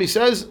 Rabbi Ami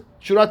says,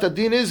 Shurat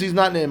Adin is, he's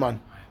not Ne'eman.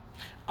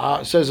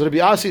 Says Rabbi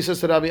Asi, says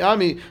to Rabbi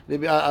Ami,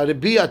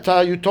 Rabbi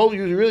Ata, you're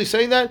really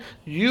saying that?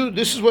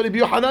 This is what Rabbi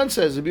Yochanan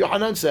says. Rabbi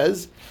Yochanan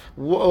says,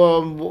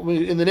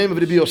 in the name of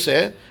Rabbi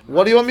Yosef,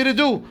 what do you want me to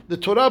do? The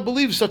Torah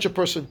believes such a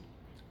person.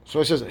 So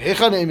he says,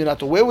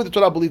 where would the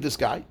Torah believe this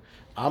guy?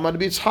 Amar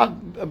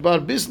B'Yitzchak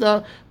Bar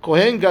Bisna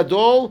Kohen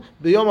Gadol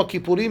B'Yom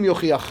HaKippurim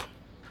Yochiach.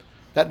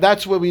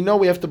 That's where we know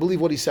we have to believe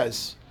what he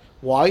says.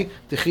 Why?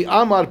 T'chi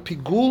Amar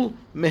Pigul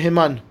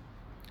Meheman.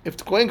 If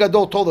the Kohen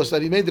Gadol told us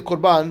that he made the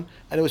Korban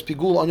and it was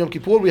Pigul on Yom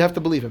Kippur, we have to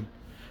believe him.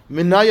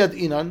 Minayad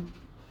Inan.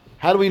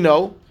 How do we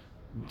know?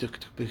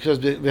 Because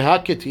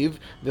V'ha Ketiv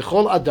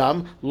V'chol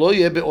Adam Lo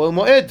Yeh Be'ol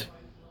Moed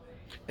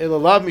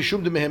Elalav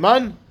Mishum De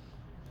Meheman.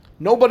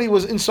 Nobody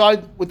was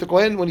inside with the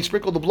Kohen when he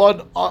sprinkled the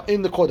blood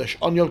in the Kodesh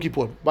on Yom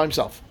Kippur by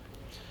himself.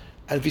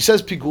 And if he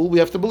says Pigul, we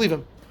have to believe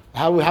him.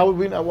 How would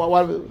we know? We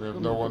have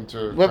no one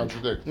to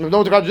contradict. We have no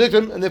one to contradict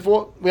him, and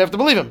therefore we have to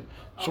believe him.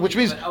 So which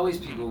means... But always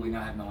Pigul, we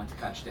don't have no one to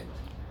contradict.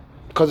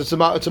 Because it's a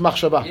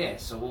machshava. Yeah,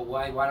 so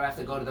why do I have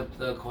to go to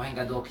the Kohen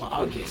Gadol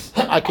Kippur case?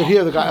 I could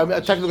hear the guy.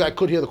 Technically, I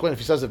could hear the Kohen if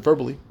he says it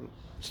verbally.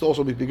 It's still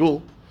also be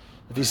Pigul.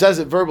 If he says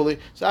it verbally,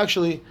 it's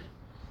actually...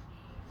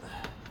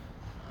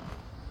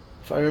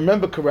 If I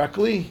remember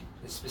correctly,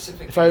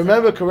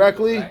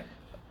 right?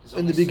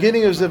 In the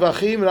beginning of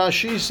Zevachim,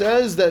 Rashi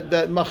says that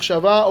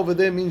machshava over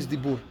there means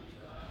dibur.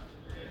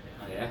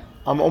 Oh, yeah?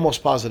 I'm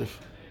almost positive.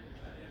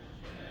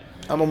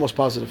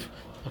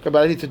 Okay,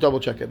 but I need to double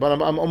check it. But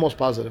I'm almost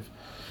positive.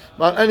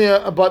 But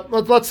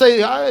let's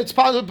say it's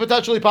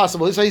potentially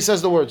possible. He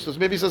says the words.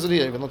 Maybe he says it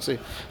here even. Let's see.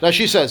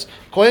 Rashi says,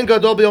 Kohen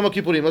Gadol b'Yom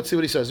Kippurim. Let's see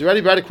what he says. You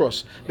ready? Right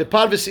across.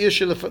 B'par v'seir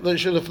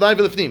shelefnai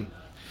v'lefnim.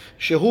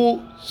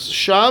 Shehu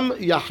sham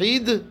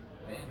yachid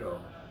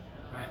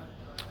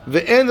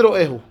ve'en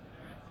ro'ehu.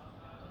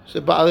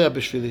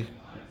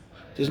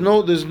 There's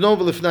no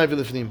v'lefnai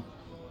v'lefnim.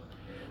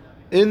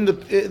 In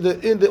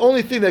the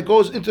only thing that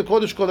goes into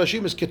Kodesh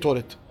Kodashim is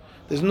Ketoret.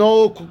 There's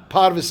no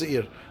par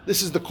v'seir.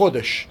 This is the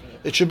Kodesh.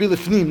 It should be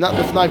lefnim, not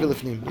lefnai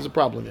v'lefnim. There's a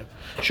problem here.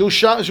 Shehu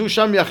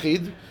sham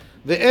yachid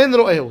ve'en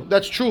ro'ehu.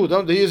 That's true.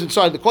 He is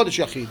inside the Kodesh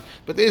yachid,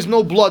 but there is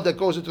no blood that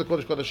goes into the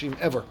Kodesh Kodashim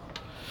ever.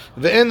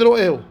 Ve'en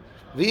ro'ehu.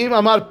 V'im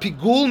amar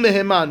pigul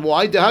meheman.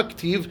 Why?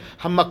 Dehaktiv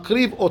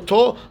hamakriv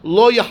oto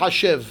lo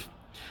yahashev.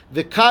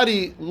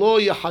 V'kari lo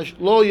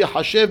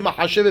yahashev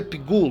mahashev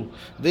pigul.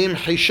 V'im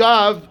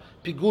hishav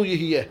pigul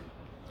yihiyeh.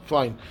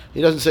 Fine.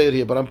 He doesn't say it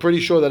here, but I'm pretty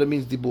sure that it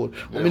means dibur.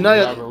 Yeah,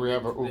 we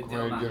have a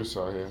ukmei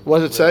girsa here. What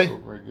does it say?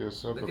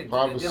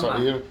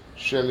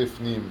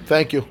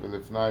 Thank you.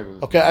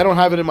 Okay, I don't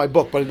have it in my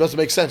book, but it doesn't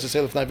make sense to say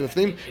lefnai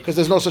v'lefnim because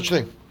there's no such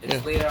thing.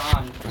 It's later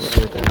on.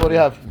 What do you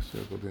have?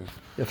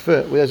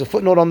 There's a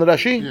footnote on the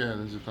Rashi? Yeah,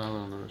 there's a footnote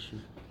on the Rashi.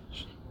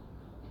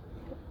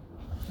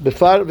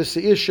 Befar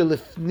v'seir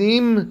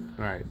shelefnim.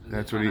 Right,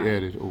 that's what he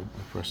added. Oh,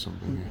 I pressed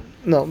something here.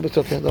 No, it's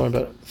okay. Don't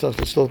worry about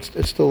it.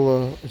 It's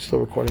still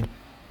recording.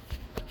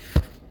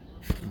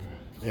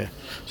 Yeah.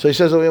 So he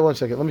says, oh, wait 1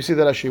 second. Let me see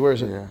that Rashi. Where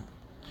is it? Yeah.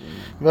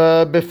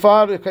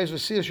 Befar,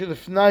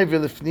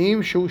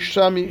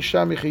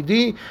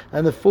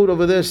 and the food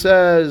over there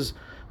says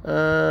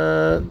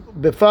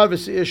Befar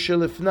v'si'ir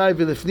shelifnai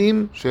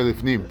v'lifnim.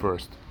 Shelifnim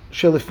first.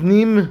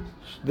 Shelifnim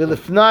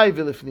v'lifnai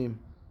v'lifnim.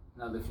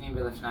 No, lifnim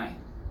v'lifnai.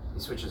 He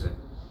switches it.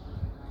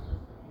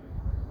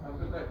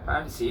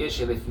 I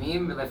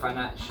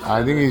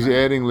think he's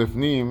adding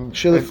lifnim.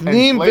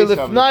 Shelifnim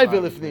v'lifnai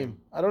v'lifnim.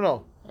 I don't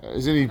know.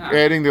 Isn't he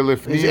adding the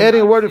lifnim? He's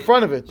adding a word in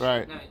front of it.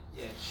 Right. No,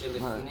 yeah,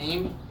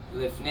 shelifnim,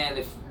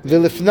 lifnei,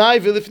 V'lifnai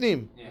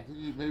v'lifnim.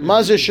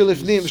 Mazir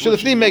shelifnim.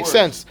 Shelifnim makes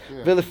sense.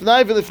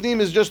 V'lifnai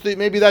v'lifnim is just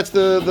maybe that's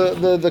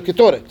the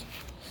ketoret.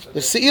 The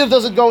seir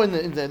doesn't go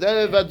in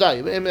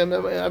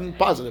there. I'm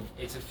positive.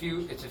 It's a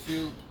few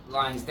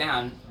lines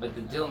down, but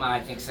the Dilma I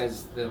think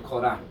says the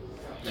Korah,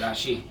 the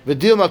Rashi.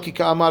 V'dilma ki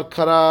ka'amar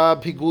kara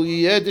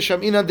piguliyeh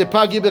desham inan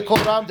depagi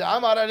bekoram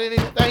de'amar alini.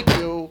 Thank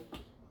you.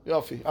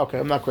 Yofi. Okay,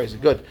 I'm not crazy.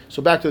 Good.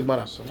 So back to the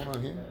Gemara. Someone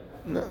on here?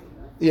 No.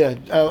 Yeah,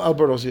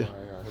 Alberto's here.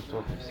 You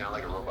sound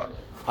like a robot.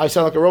 I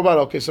sound like a robot?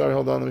 Okay, sorry.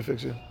 Hold on. Let me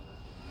fix you.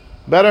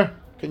 Better?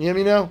 Can you hear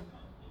me now?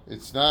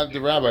 It's not the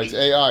rabbi. It's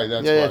AI.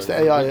 That's Yeah, why. it's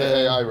the AI.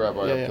 The AI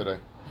rabbi up today.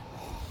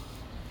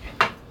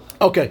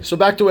 Okay, so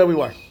back to where we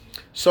were.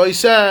 So he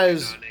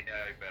says,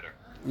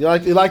 you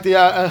like the He likes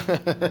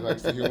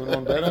the human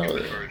one better?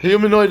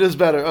 humanoid is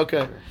better.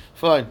 Okay,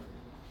 fine.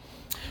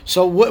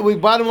 So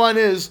bottom line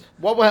is,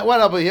 what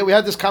happened here? We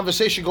had this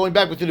conversation going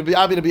back between the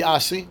Bi'ami and the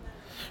Bi'asi,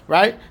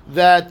 right?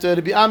 That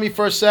the Bi'ami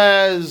first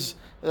says,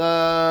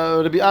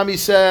 the Bi'ami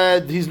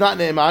said he's not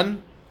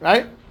Ne'eman,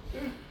 right?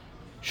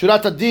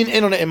 Shurat ad-din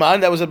eno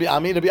Ne'eman, that was the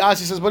Bi'ami. The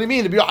Bi'asi says, what do you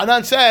mean? The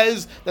Bi'anan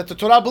says that the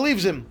Torah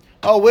believes him.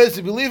 Oh, where does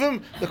he believe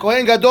him? The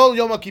Kohen Gadol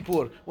Yom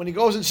Kippur. When he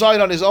goes inside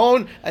on his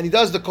own and he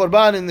does the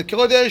Korban in the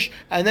Kodesh,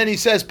 and then he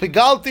says,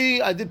 Pigalti,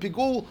 I did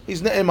Pigul,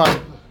 he's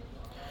Ne'eman.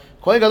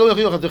 How do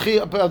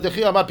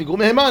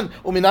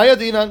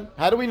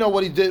we know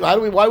what he did?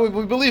 Why would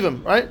we believe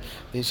him? Right?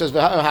 He says,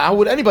 how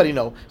would anybody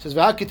know? He says,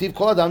 Mana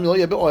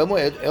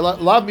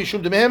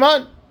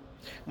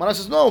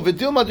says, no.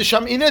 Maybe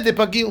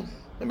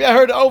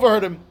I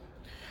overheard him.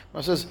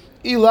 Mana says,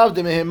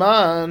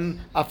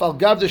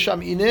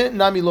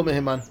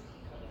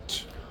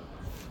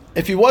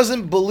 if he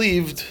wasn't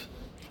believed,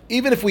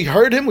 even if we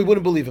heard him, we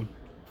wouldn't believe him.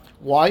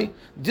 Why?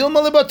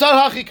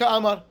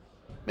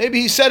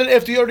 Maybe he said it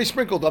after he already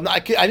sprinkled. I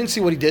didn't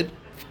see what he did,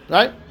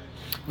 right?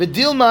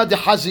 V'dilma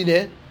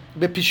dehazine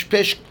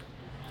bepishpesh.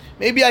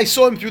 Maybe I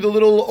saw him through the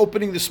little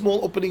opening, the small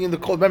opening in the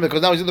Kodesh. Remember,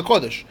 because now he's in the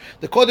Kodesh.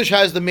 The Kodesh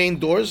has the main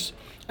doors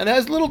and it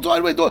has little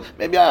doorway door.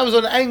 Maybe I was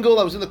on an angle.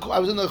 I was in the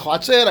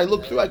Chatzer. I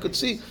looked through. I could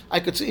see.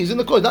 He's in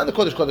the Kodesh, not in the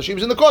Kodesh. He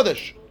was in the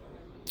Kodesh.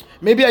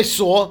 Maybe I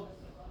saw.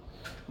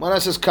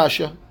 Mana says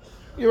kasha.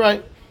 You're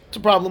right. It's a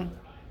problem.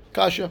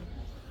 Kasha.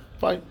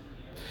 Fine.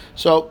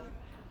 So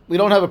we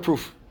don't have a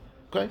proof.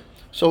 Okay,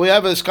 so we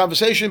have this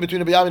conversation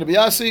between the Bi'ami and the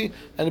Bi'asi,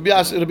 and the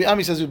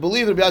Bi'ami says he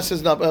believed, the Bi'asi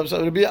says not. The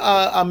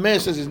Bi'ami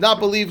says he's not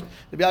believed.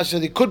 The Bi'asi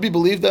says he could be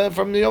believed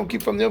from the Yom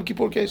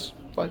Kippur case.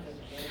 Fine.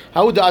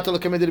 How would the Atal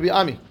come into the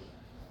Bi'ami?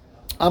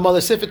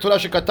 Amal Sefer Torah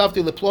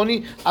shekatavti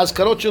leploni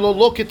azkarot shelo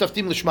lo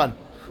ketavtim lishman.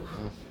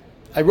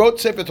 I wrote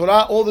Sefer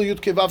Torah, all the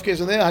Yud Kevav case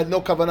in there. I had no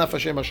kavanah for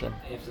Shem Hashem.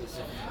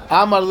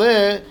 Amar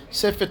le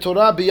Sefer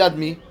Torah biyad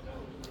mi.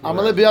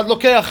 Amar le biyad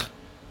lokeach.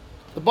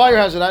 The buyer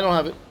has it. I don't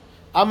have it.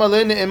 Tell him,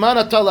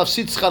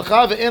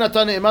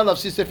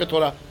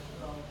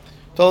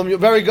 you're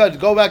very good.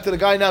 Go back to the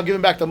guy now, give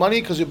him back the money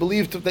because you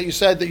believed that you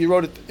said that you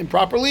wrote it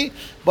improperly,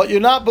 but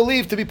you're not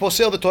believed to be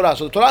posel the Torah.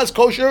 So the Torah is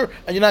kosher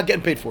and you're not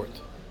getting paid for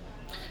it.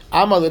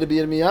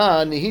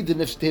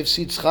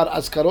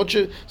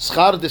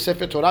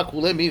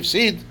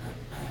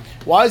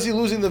 Why is he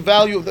losing the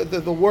value of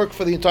the work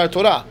for the entire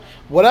Torah?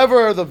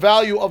 Whatever the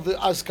value of the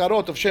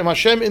Azkarot of Shem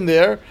Hashem in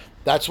there,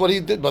 that's what he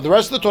did. But the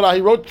rest of the Torah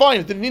he wrote fine.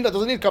 It didn't need that.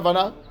 Doesn't need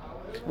kavanah.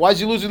 Why is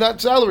he losing that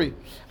salary?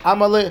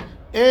 Amale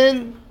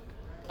in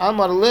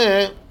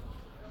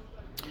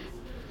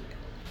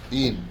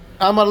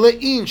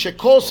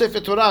shekol sefer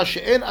Torah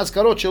she'en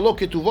azkarot shelo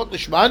ketuvot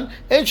lishman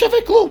en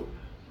shafek klum.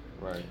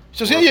 Right.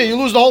 So yeah, you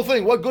lose the whole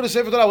thing. What good is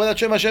sefer Torah without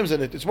Shem Hashem's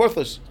in it? It's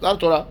worthless. It's not a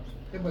Torah.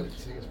 Yeah, but you're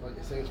saying it's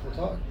for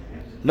Torah.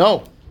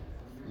 No.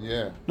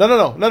 Yeah.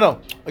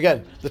 No.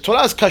 Again, the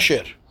Torah is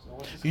kasher.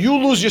 You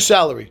lose your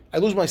salary. I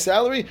lose my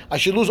salary. I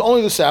should lose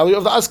only the salary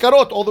of the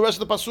Askarot. All the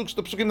rest of the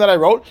pasukim that I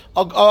wrote.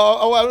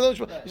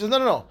 He says,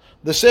 no.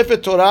 The Sefer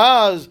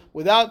Torah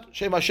without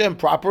Shem Hashem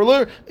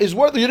properly is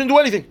worthless. You didn't do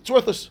anything. It's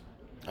worthless.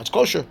 That's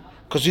kosher.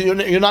 Because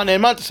you're not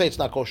ne'eman to say it's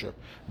not kosher.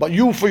 But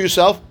you for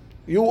yourself,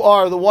 you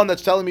are the one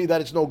that's telling me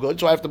that it's no good.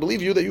 So I have to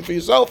believe you that you for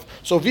yourself.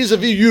 So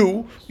vis-a-vis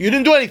you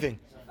didn't do anything.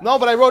 No,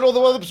 but I wrote all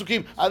the other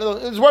pasukim.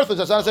 It's worthless.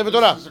 That's not a Sefer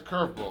Torah. This is a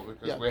curveball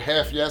because we're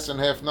half yes and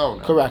half no.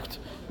 Now. Correct.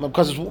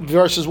 Because it's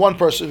versus one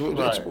person.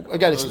 Right.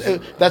 Again,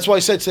 that's why I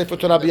said Sefer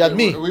Torah biyad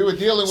mi. We were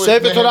dealing with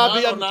Sefer Torah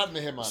biyad, or not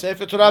Neheman.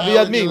 Sefer Torah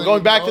biyad mi.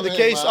 Going back to the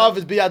case of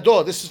it's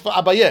biyado. This is for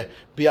Abaye.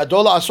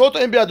 Biyado la'asot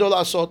and biyado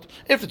la'asot.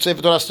 If the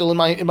Sefer Torah is still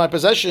in my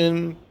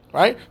possession,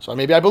 Right? So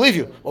maybe I believe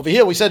you. Over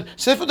here we said,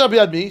 Sefer Torah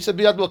biyad mi. He said,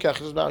 biyad lokach.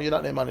 He says, no, you're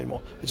not ne'eman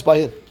anymore. It's by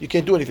him. You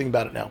can't do anything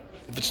about it now.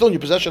 If it's still in your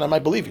possession, I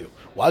might believe you.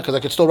 Why? Because I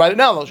could still write it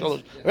now. I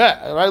could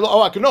write it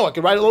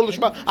lo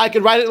lishma. I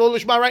could write it lo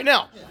lishma right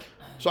now.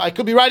 So I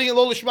could be writing it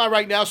lo lishma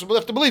right now, so we'll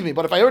have to believe me.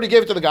 But if I already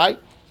gave it to the guy,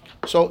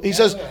 so he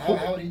says...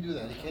 How would he do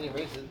that? He can't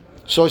erase it.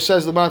 So he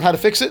says the man how to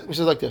fix it. He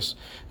says like this.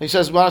 He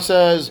says, "Man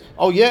says,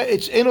 oh yeah,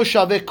 it's eno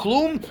shaveh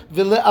klum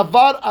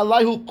v'le'avar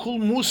alayhu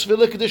kulmus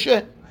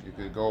v'le'kedesheh." You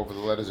could go over the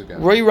letters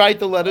again. Rewrite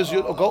the letters.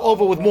 You go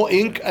over with more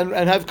ink and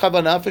have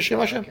kavanah for Shem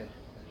Hashem.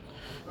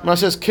 Man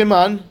says,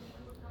 "Kiman."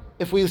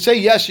 If we say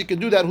yes, you can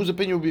do that. Whose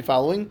opinion will be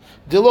following?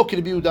 Dilo ki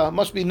Rabbi Yehuda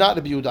must be not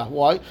Rabbi Yehuda.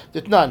 Why?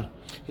 Ditnan.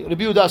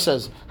 Rabbi Yehuda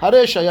says,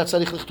 "Haresha ya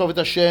tzarich lichtov et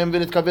Hashem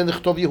v'nitkaven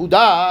lichtov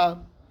Yehuda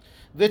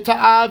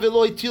v'ta'a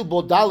v'lo itil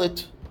bo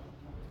dalet."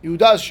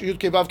 Yehuda is Yud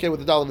Kei Vav Kei with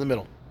the dalet in the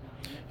middle.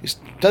 He's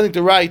telling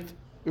to write.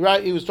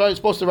 He was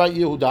supposed to write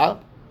Yehuda.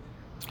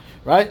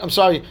 Right? I'm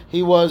sorry. He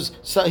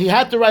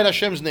had to write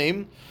Hashem's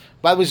name,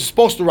 but he was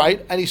supposed to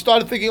write, and he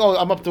started thinking, oh,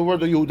 I'm up to the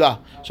word of Yehuda.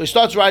 So he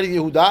starts writing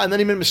Yehuda, and then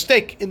he made a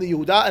mistake in the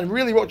Yehuda, and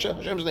really wrote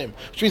Hashem's name.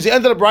 Which means he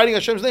ended up writing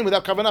Hashem's name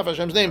without kavanah for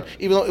Hashem's name,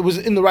 even though it was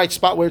in the right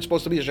spot where it's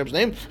supposed to be Hashem's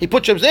name. He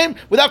put Hashem's name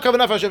without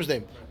kavanah for Hashem's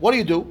name. What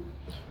do?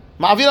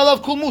 Ma'avir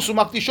alav kul musu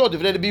makdishot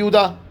divrei Rabbi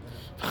Yehuda.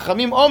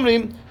 Chachamim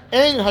omrim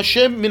ein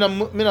Hashem min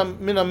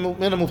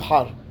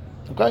mubhar.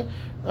 Okay?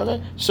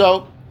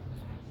 So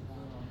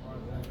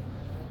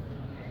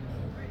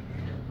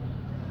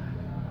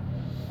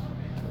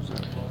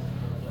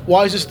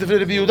why is this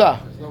different Rabbi Yehuda?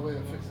 There's no way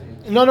of fixing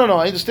it. No,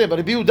 I understand. But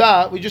Rabbi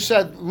Yehuda, we just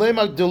said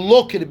lema de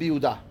lo ke Rabbi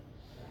Yehuda,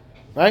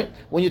 right?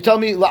 When you tell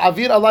me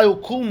la'avir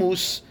alayu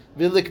kulmus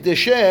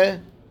v'likdesheh,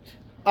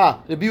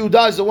 Rabbi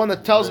Yehuda is the one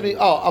that tells me.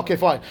 Oh, okay,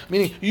 fine.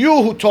 Meaning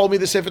you who told me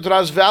the Sefer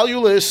Torah is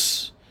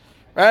valueless,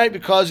 right?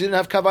 Because you didn't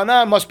have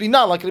kavanah, must be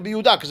not like Rabbi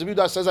Yehuda, because Rabbi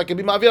Yehuda says I can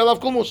be ma'avir alav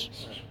kulmus.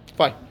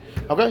 Fine.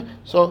 Okay.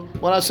 So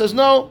when I says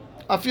no,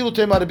 afilu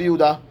tema Rabbi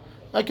Yehuda,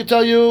 I can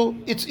tell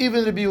you it's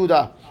even Rabbi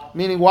Yehuda.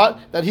 Meaning what?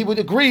 That he would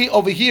agree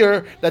over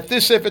here that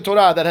this Sefer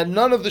Torah that had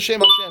none of the Shem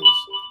Hashem's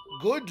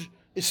good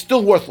is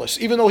still worthless,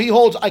 even though he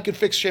holds I could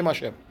fix Shem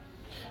Hashem.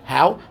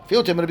 How? All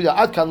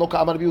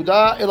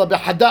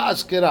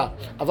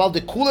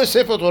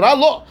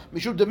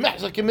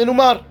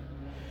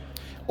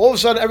of a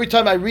sudden, every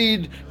time I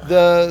read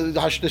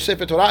the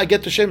Sefer Torah, I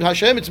get to Shem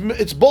Hashem.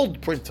 It's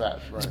bold print. Right.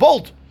 It's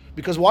bold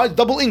because why? It's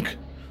double ink.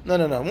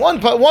 No.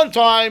 One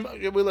time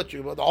we let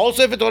you, but the whole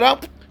Sefer Torah.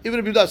 Even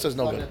if Yehuda says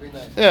no good.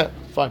 Yeah,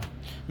 fine.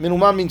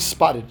 Minuma means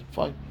spotted.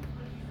 Fine.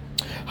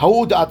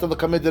 How the ata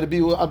l'kamed Rabbi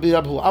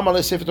Rabhu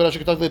Amar Sefer Torah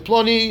shekatav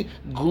leploni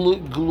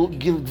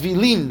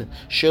gilvilin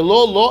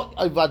shelo lo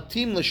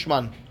avatim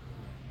lishman.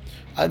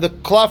 The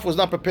cloth was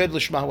not prepared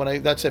lishma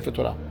when that Sefer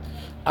Torah.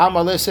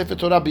 Amar Sefer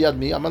Torah biyad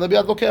mi. Amar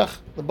biyad lokeach.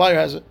 The buyer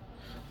has it.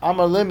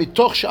 Amar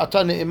mitoch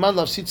she'ata ne'eman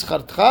lavsit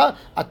tzchartcha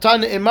ata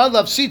ne'eman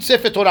lavsit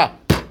Sefer Torah.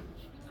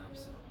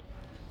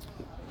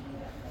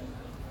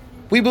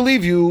 We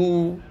believe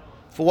you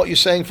for what you're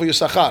saying for your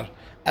sachar.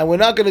 And we're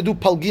not going to do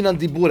palginan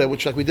dibure,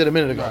 which like we did a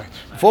minute ago. Right.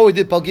 Before we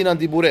did palginan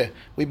dibure,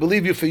 we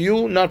believe you for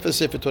you, not for the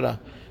Sefer Torah.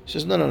 He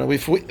says, no.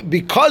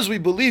 Because we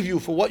believe you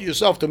for what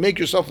yourself, to make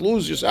yourself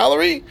lose your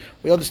salary,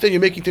 we understand you're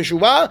making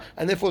teshuvah,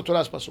 and therefore the Torah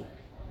is pasul.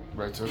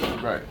 Right. So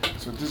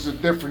this is a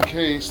different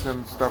case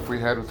than stuff we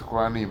had with the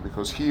Kohanim,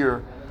 because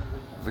here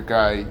the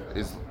guy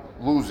is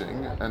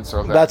losing, and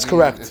so that's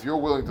correct. If you're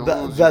willing to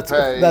lose,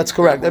 that's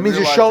correct. That means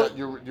you show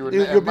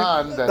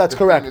that's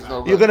correct.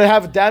 No you're going to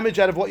have damage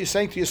out of what you're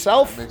saying to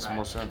yourself. That makes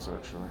more sense,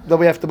 actually. Then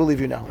we have to believe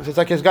you now. It's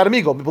like it's got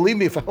amigo. Believe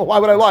me. Why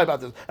would I lie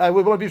about this? I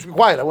would be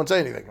quiet. I won't say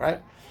anything. Right?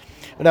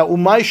 Now,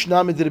 why is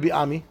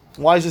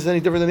this any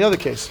different than the other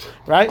case?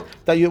 Right?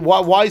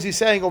 Why is he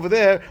saying over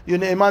there you're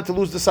ne'eman to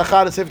lose the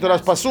sachar and Sefer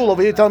Torah's pasul?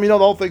 Over here, telling me no,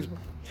 the whole thing.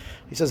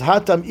 He says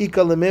hatam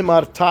ika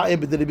lememar ta'e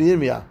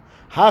b'deribiyirmiyah.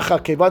 Hacha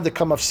kevad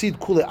kamafsid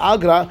kule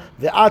agra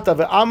ve'ata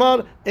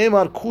ve'amar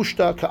emar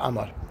kushta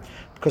ka'amar.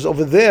 Because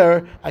over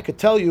there, I could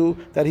tell you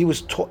that he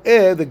was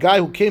to'eh, the guy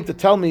who came to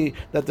tell me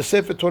that the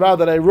Sefer Torah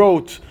that I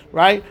wrote,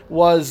 right,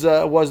 was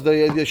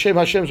the Shem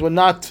Hashem's were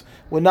not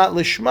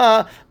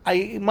lishma.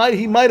 He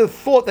might have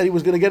thought that he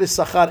was going to get his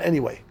sachar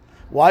anyway.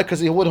 Why?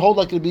 Because he would hold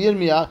like Rabbi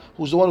Yirmiyah,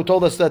 who's the one who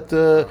told us that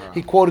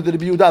he quoted the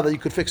Rabbi Yehuda that you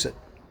could fix it.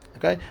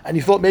 Okay, and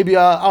he thought maybe,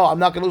 I'm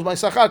not going to lose my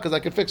sachar because I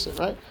could fix it,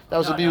 right? That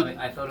was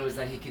I thought it was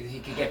that he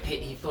could get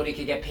paid. He thought he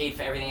could get paid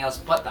for everything else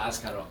but the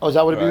askarot. Oh, is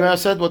that what the Bimiyah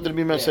said? What did the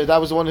Bimiyah say? That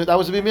was the one. That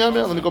was the Bimiyah.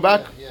 Let me go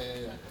back.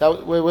 Yeah.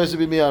 Where's the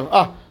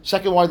Bimiyah?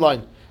 Second wide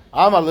line.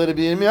 Amar le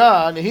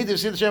Bimiyah, and he did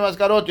see the Shem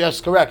askarot. Yes,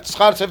 correct.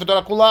 Schar Sefer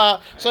Torah kula.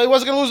 So he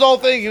wasn't going to lose the whole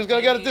thing. He was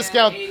going to get a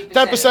discount,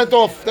 10%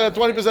 off,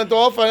 20%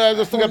 off. And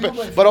I still get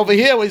paid. But over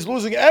here, when he's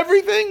losing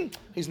everything,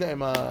 he's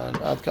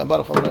ne'eman. Ad kan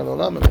baruch Adonai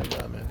Olam.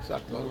 Amen.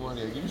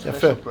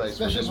 Special price.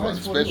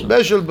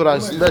 Special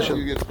price.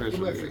 You get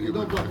special.